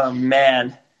 Oh,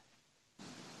 man.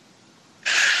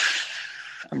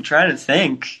 I'm trying to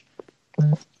think.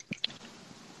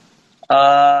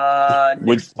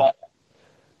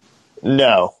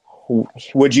 No.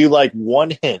 Would you like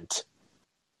one hint?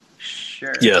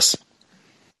 Sure. Yes.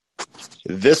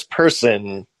 This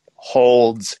person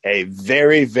holds a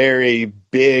very, very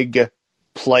big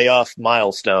playoff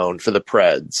milestone for the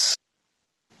Preds.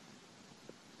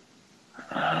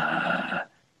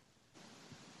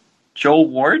 Joel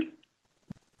Ward?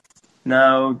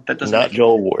 No, that doesn't. Not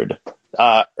Joel Ward.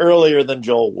 Earlier than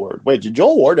Joel Ward. Wait, did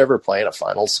Joel Ward ever play in a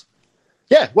finals?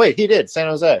 Yeah, wait, he did. San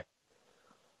Jose.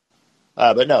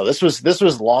 But no, this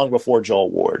was long before Joel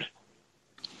Ward.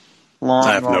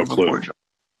 I have no clue.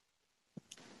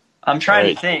 I'm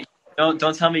trying to think.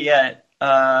 Don't tell me yet.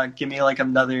 Give me like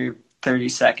another 30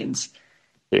 seconds.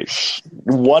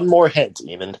 One more hint,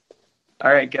 Eamon.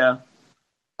 All right, go.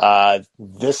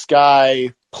 This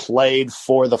guy played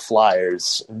for the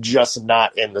Flyers, just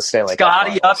not in the Stanley Cup.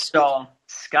 Scotty Upshall.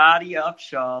 Scotty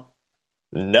Upshaw.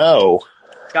 No.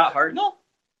 Scott Hartnell?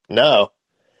 No.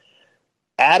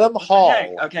 Adam Hall.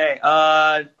 Okay.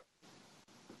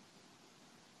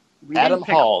 Adam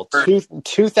Hall,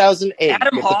 2008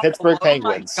 Adam with Hall. the Pittsburgh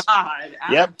Penguins. Oh my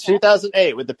God. Yep,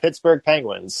 2008 with the Pittsburgh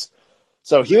Penguins.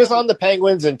 So he was on the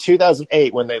Penguins in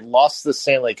 2008 when they lost the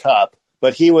Stanley Cup,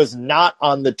 but he was not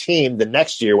on the team the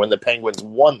next year when the Penguins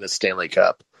won the Stanley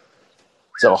Cup.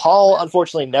 So Hall,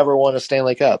 unfortunately, never won a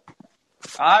Stanley Cup.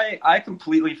 I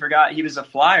completely forgot he was a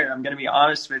Flyer. I'm going to be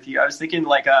honest with you. I was thinking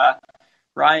like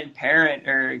Ryan Parent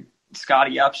or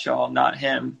Scotty Upshaw, not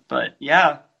him. But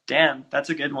yeah, damn, that's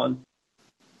a good one.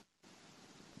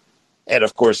 And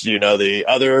of course, you know the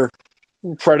other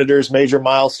Predators major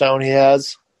milestone he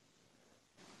has?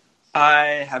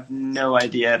 I have no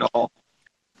idea at all.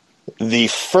 The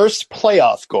first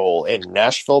playoff goal in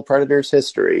Nashville Predators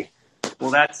history. Well,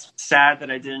 that's sad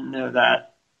that I didn't know that.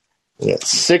 Yeah,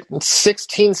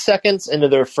 16 seconds into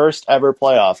their first ever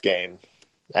playoff game.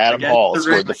 Adam Hall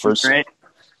scored the first. Right?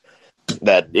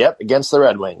 Against the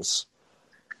Red Wings.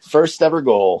 First ever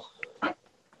goal.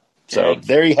 So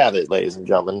there you have it, ladies and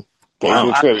gentlemen.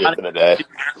 Game trivia for the day.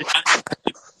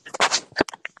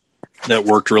 That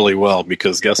worked really well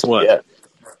because guess what?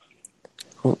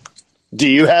 Yeah. Do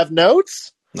you have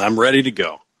notes? I'm ready to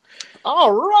go.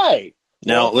 All right.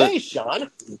 Now, hey, Sean,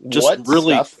 just what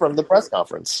stuff from the press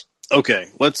conference? Okay,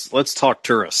 let's talk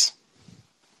Turris.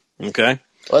 Okay,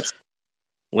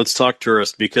 let's talk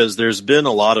Turris because there's been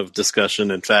a lot of discussion.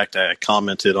 In fact, I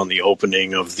commented on the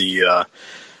opening of the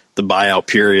buyout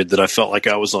period that I felt like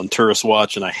I was on Turris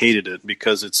watch, and I hated it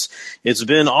because it's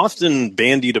been often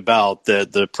bandied about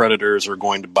that the Predators are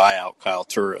going to buy out Kyle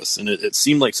Turris, and it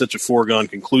seemed like such a foregone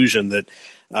conclusion that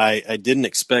I didn't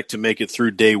expect to make it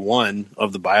through day one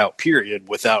of the buyout period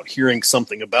without hearing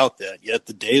something about that. Yet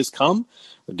the day has come,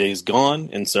 the day is gone,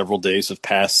 and several days have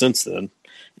passed since then,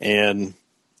 and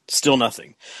still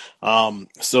nothing.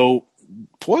 So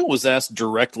Poile was asked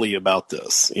directly about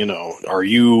this. You know, are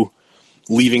you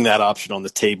leaving that option on the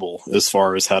table as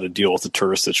far as how to deal with the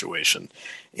Turris situation?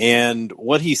 And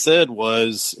what he said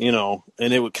was, you know,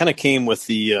 and it kind of came with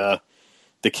the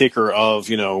kicker of,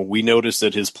 you know, we noticed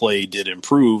that his play did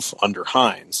improve under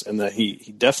Hines, and that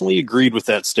he definitely agreed with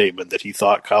that statement, that he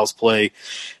thought Kyle's play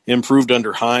improved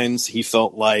under Hines. He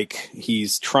felt like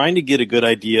he's trying to get a good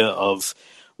idea of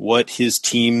what his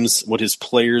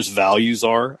players' values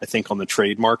are, I think, on the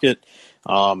trade market.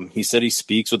 He said he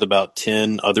speaks with about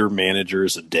 10 other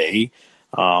managers a day.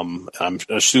 I'm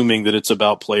assuming that it's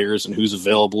about players and who's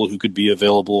available, who could be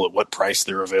available, at what price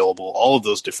they're available, all of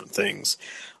those different things.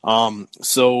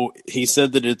 So he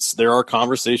said that there are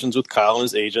conversations with Kyle and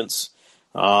his agents,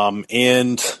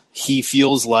 and he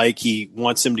feels like he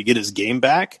wants him to get his game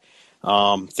back.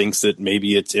 Thinks that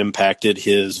maybe it's impacted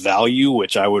his value,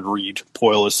 which I would read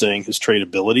Poile as saying his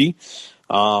tradability.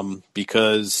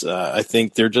 Because I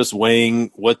think they're just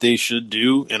weighing what they should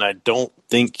do, and I don't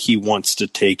think he wants to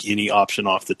take any option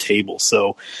off the table.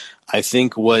 So I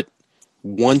think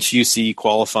once you see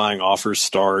qualifying offers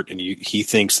start, and he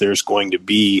thinks there's going to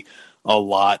be a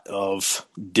lot of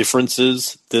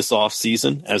differences this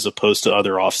offseason as opposed to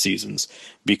other off seasons,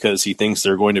 because he thinks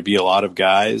there are going to be a lot of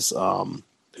guys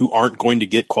who aren't going to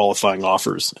get qualifying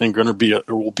offers and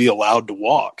will be allowed to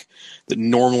walk that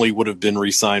normally would have been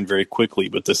re-signed very quickly,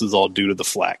 but this is all due to the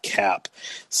flat cap.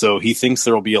 So he thinks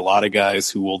there will be a lot of guys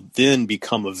who will then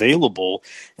become available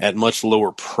at much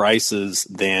lower prices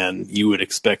than you would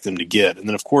expect them to get. And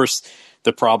then, of course,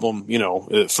 the problem, you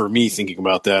know, for me thinking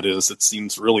about that is it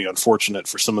seems really unfortunate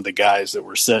for some of the guys that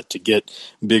were set to get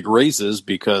big raises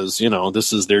because, you know,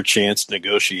 this is their chance to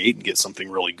negotiate and get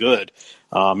something really good.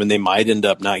 And they might end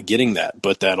up not getting that.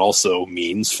 But that also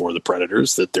means for the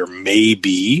Predators that there may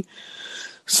be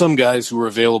some guys who are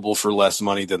available for less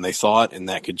money than they thought, and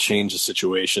that could change the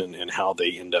situation and how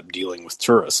they end up dealing with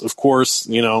Turris. Of course,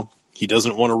 you know, he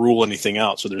doesn't want to rule anything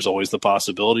out, so there's always the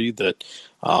possibility that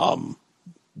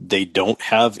they don't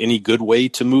have any good way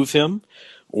to move him,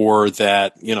 or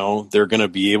that, you know, they're going to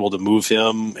be able to move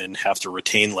him and have to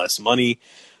retain less money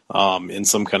in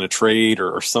some kind of trade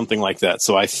or something like that.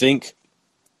 So I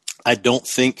don't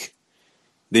think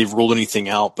they've ruled anything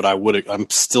out, but I'm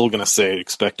still going to say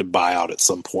expect a buyout at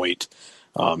some point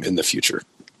in the future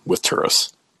with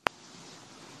Turris.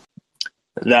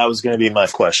 That was going to be my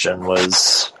question,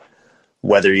 was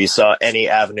whether you saw any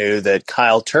avenue that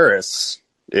Kyle Turris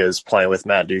is playing with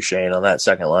Matt Duchene on that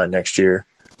second line next year.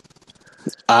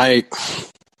 I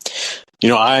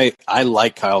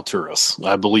like Kyle Turris.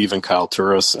 I believe in Kyle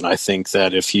Turris, and I think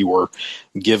that if he were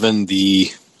given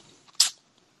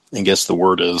I guess the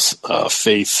word is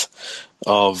faith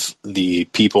of the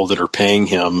people that are paying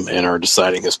him and are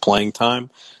deciding his playing time,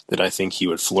 that I think he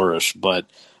would flourish. But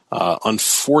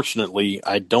unfortunately,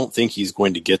 I don't think he's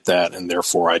going to get that, and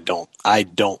therefore I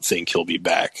don't think he'll be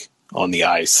back on the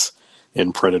ice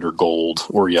in Predator Gold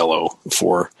or Yellow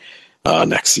for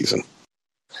next season.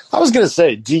 I was going to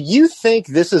say, do you think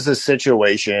this is a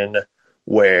situation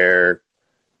where,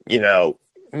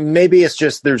 maybe it's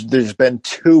just there's been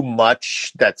too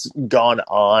much that's gone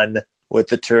on with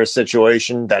the Turris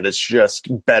situation that it's just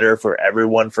better for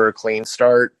everyone for a clean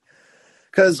start?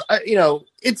 Because,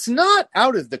 it's not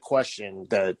out of the question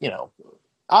that,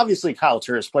 obviously Kyle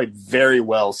Turris played very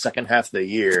well second half of the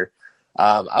year.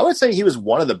 I would say he was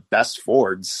one of the best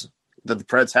forwards that the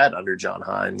Preds had under John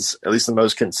Hynes, at least the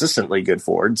most consistently good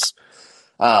forwards.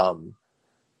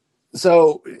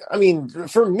 So, I mean,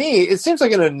 for me, it seems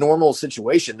like in a normal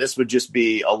situation, this would just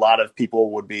be a lot of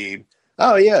people would be,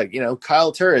 oh, yeah,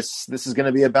 Kyle Turris, this is going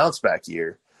to be a bounce back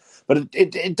year. But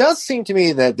it does seem to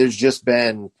me that there's just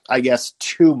been, I guess,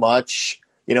 too much,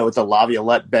 with the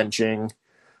Laviolette benching.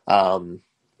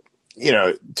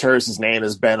 Turris's name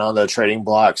has been on the trading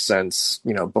block since,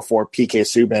 before PK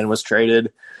Subban was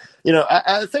traded.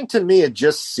 I think to me, it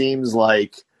just seems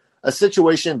like a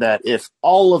situation that if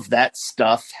all of that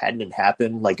stuff hadn't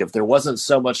happened, like if there wasn't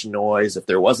so much noise, if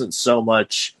there wasn't so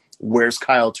much where's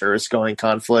Kyle Turris going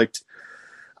conflict,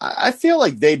 I feel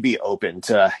like they'd be open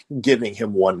to giving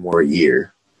him one more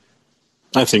year.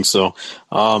 I think so.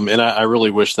 And I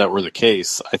really wish that were the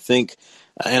case. I think,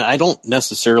 and I don't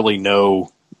necessarily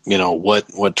know,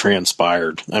 what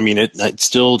transpired. I mean, it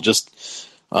still just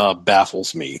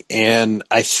baffles me. And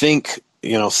I think,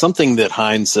 something that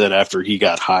Hynes said after he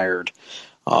got hired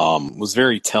was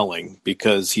very telling,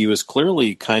 because he was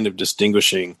clearly kind of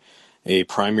distinguishing a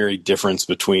primary difference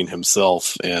between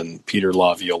himself and Peter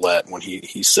Laviolette when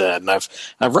he said, and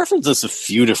I've referenced this a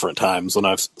few different times when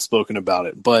I've spoken about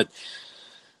it, but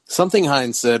something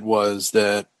Hynes said was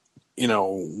that,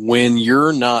 when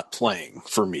you're not playing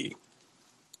for me,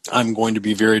 I'm going to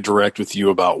be very direct with you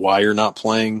about why you're not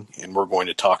playing, and we're going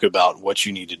to talk about what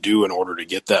you need to do in order to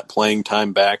get that playing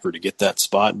time back or to get that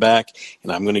spot back,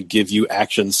 and I'm going to give you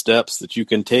action steps that you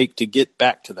can take to get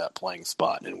back to that playing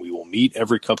spot, and we will meet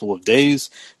every couple of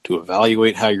days to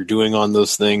evaluate how you're doing on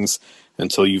those things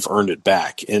until you've earned it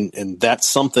back. And that's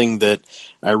something that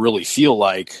I really feel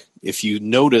like, if you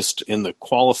noticed in the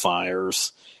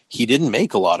qualifiers, he didn't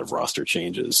make a lot of roster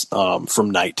changes from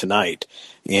night to night.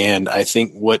 And I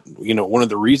think one of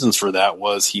the reasons for that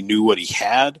was he knew what he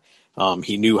had.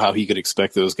 He knew how he could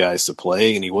expect those guys to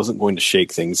play, and he wasn't going to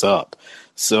shake things up.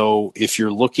 So if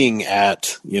you're looking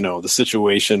at, the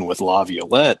situation with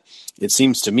Laviolette, it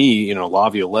seems to me,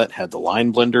 Laviolette had the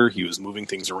line blender. He was moving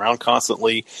things around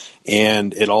constantly.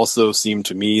 And it also seemed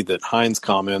to me that Hynes'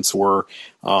 comments were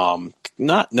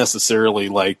not necessarily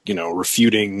like,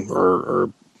 refuting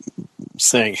or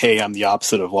saying, hey, I'm the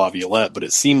opposite of Laviolette, but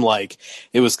it seemed like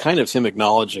it was kind of him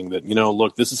acknowledging that,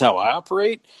 look, this is how I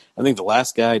operate. I think the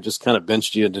last guy just kind of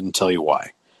benched you and didn't tell you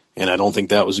why. And I don't think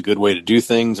that was a good way to do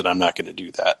things, and I'm not going to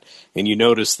do that. And you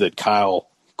notice that Kyle,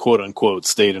 quote unquote,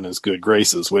 stayed in his good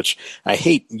graces, which I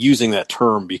hate using that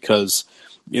term because,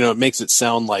 it makes it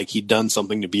sound like he'd done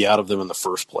something to be out of them in the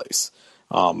first place.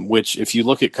 Which, if you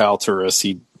look at Kyle Turris,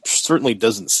 he certainly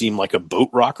doesn't seem like a boat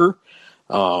rocker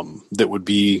that would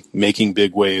be making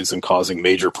big waves and causing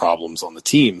major problems on the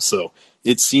team. So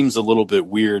it seems a little bit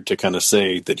weird to kind of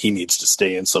say that he needs to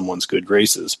stay in someone's good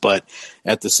graces. But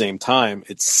at the same time,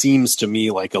 it seems to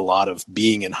me like a lot of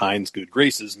being in Hynes' good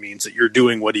graces means that you're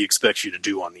doing what he expects you to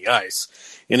do on the ice.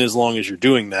 And as long as you're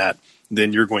doing that,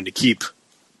 then you're going to keep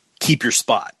your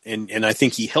spot. And I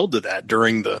think he held to that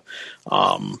during the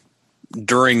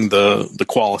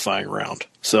qualifying round.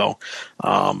 So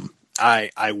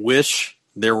I wish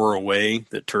there were a way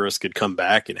that Turris could come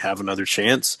back and have another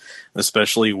chance,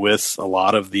 especially with a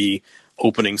lot of the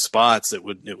opening spots. It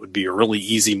would be a really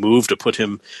easy move to put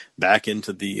him back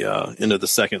into the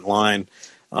second line,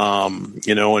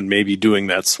 and maybe doing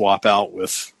that swap out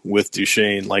with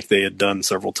Duchesne like they had done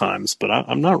several times. But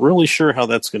I'm not really sure how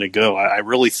that's going to go. I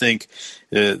really think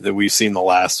that we've seen the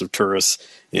last of Turris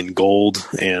in gold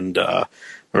and, or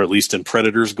at least in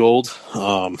Predators gold.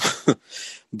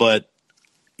 But,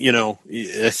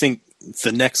 I think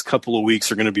the next couple of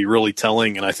weeks are going to be really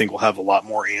telling, and I think we'll have a lot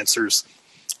more answers.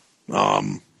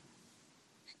 Probably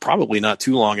not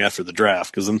too long after the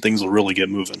draft, because then things will really get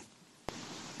moving.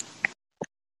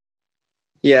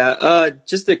 Yeah,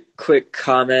 just a quick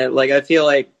comment. I feel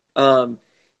like the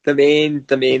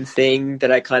main thing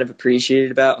that I kind of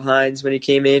appreciated about Hynes when he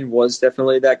came in was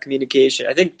definitely that communication.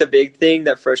 I think the big thing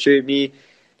that frustrated me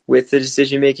with the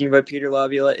decision making by Peter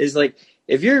Laviolette is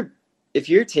if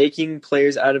you're taking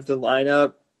players out of the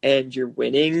lineup and you're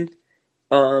winning,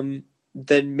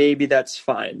 then maybe that's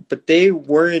fine. But they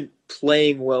weren't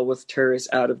playing well with Turris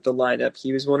out of the lineup.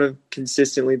 He was one of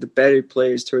consistently the better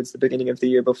players towards the beginning of the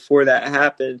year before that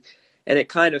happened. And it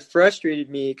kind of frustrated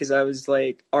me because I was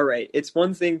like, all right, it's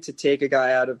one thing to take a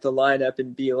guy out of the lineup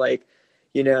and be like,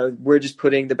 we're just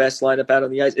putting the best lineup out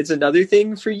on the ice. It's another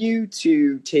thing for you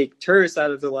to take Turris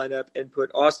out of the lineup and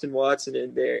put Austin Watson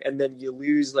in there, and then you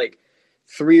lose like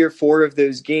 3 or 4 of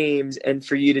those games, and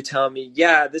for you to tell me,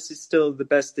 yeah, this is still the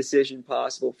best decision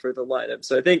possible for the lineup.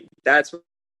 So I think that's what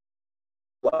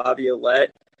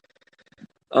Laviolette,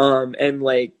 and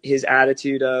like his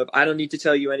attitude of, I don't need to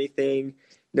tell you anything.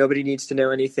 Nobody needs to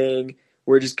know anything.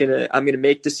 I'm going to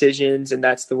make decisions, and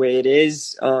that's the way it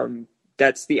is.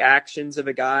 That's the actions of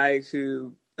a guy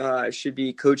who should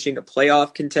be coaching a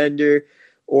playoff contender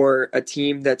or a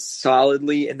team that's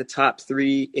solidly in the top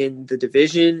 3 in the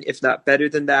division, if not better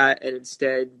than that. And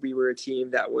instead, we were a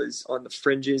team that was on the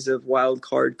fringes of wild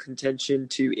card contention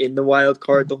to in the wild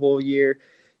card the whole year.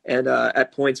 And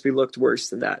at points, we looked worse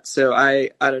than that. So I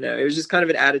don't know. It was just kind of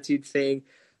an attitude thing.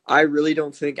 I really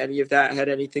don't think any of that had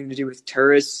anything to do with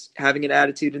Turris having an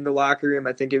attitude in the locker room.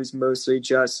 I think it was mostly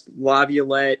just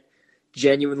Laviolette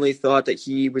genuinely thought that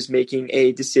he was making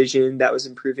a decision that was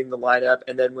improving the lineup.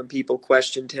 And then when people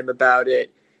questioned him about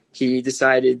it, he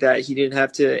decided that he didn't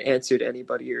have to answer to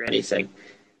anybody or anything,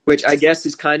 which I guess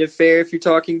is kind of fair if you're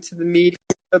talking to the media,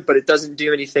 but it doesn't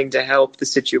do anything to help the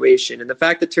situation. And the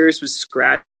fact that Turris was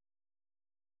scratched.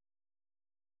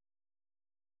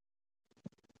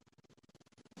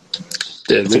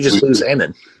 Did we just lose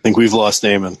Eamon? I think we've lost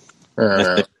Eamon.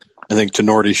 I think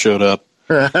Tenorti showed up.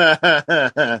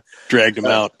 Dragged him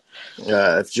out.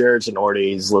 If Jared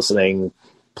Tenorti's listening,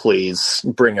 please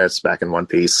bring us back in one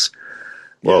piece.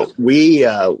 Well,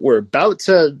 we're about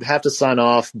to have to sign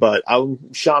off, but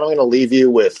Sean, I'm going to leave you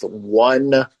with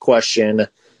one question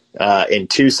in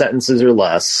 2 sentences or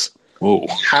less. Ooh.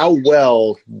 How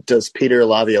well does Peter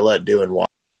Laviolette do in one?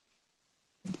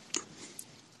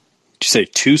 Did you say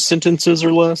 2 sentences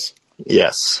or less?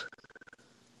 Yes.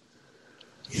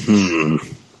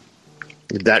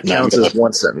 That counts as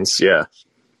one sentence, yeah.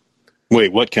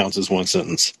 Wait, what counts as one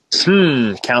sentence?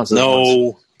 Counts as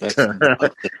one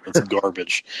sentence. That's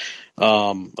garbage.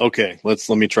 Okay, let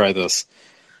me try this.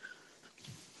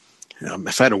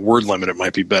 If I had a word limit, it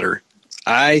might be better.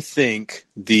 I think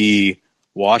the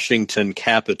Washington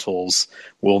Capitals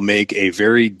will make a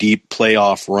very deep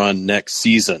playoff run next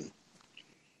season.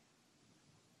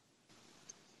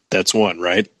 That's one,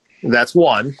 right? That's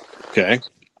one. Okay.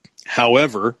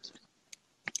 However,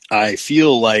 I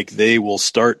feel like they will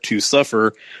start to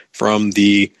suffer from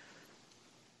the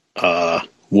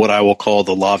what I will call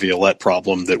the Laviolette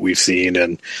problem that we've seen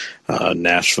in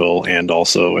Nashville and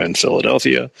also in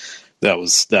Philadelphia. That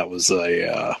was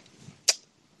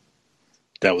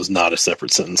not a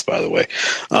separate sentence, by the way.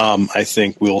 I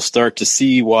think we'll start to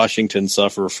see Washington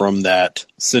suffer from that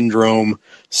syndrome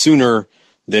sooner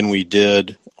than we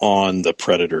did on the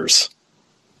Predators.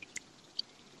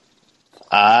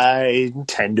 I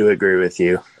tend to agree with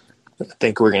you. I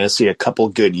think we're going to see a couple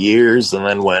good years, and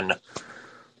then when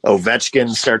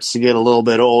Ovechkin starts to get a little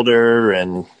bit older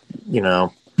and,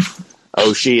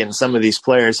 Oshie and some of these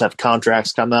players have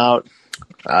contracts come out,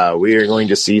 we are going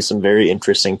to see some very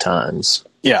interesting times.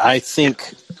 Yeah, I think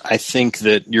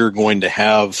that you're going to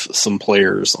have some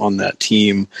players on that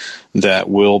team that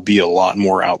will be a lot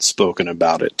more outspoken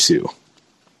about it too.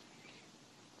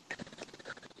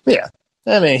 Yeah.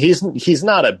 I mean, he's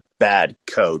not a bad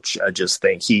coach. I just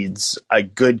think he's a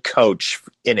good coach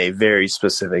in a very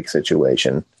specific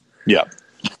situation. Yeah.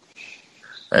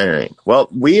 All right. Well,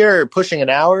 we are pushing an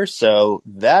hour, so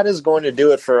that is going to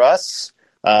do it for us.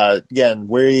 Again,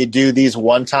 we do these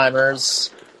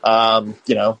one-timers,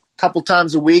 couple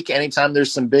times a week. Anytime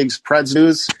there's some big Preds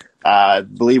news, I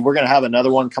believe we're going to have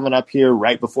another one coming up here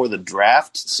right before the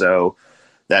draft, so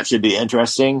that should be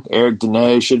interesting. Eric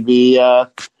Dene should be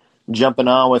jumping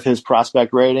on with his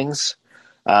prospect ratings.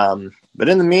 But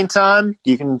in the meantime,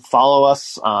 you can follow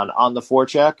us on the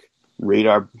Forecheck, read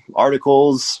our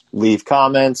articles, leave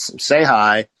comments, say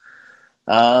hi,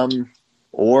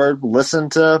 or listen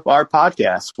to our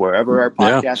podcast wherever our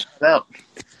podcast comes out.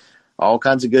 All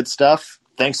kinds of good stuff.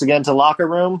 Thanks again to Locker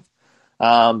Room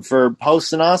for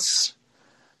hosting us.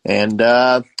 And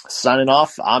signing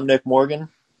off, I'm Nick Morgan,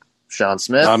 Sean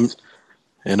Smith.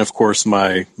 And, of course,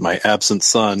 my absent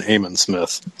son, Eamon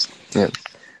Smith. Yeah.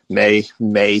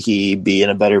 May he be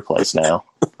in a better place now.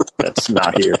 That's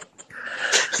not here.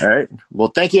 All right. Well,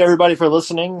 thank you, everybody, for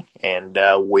listening, and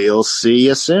we'll see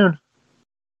you soon.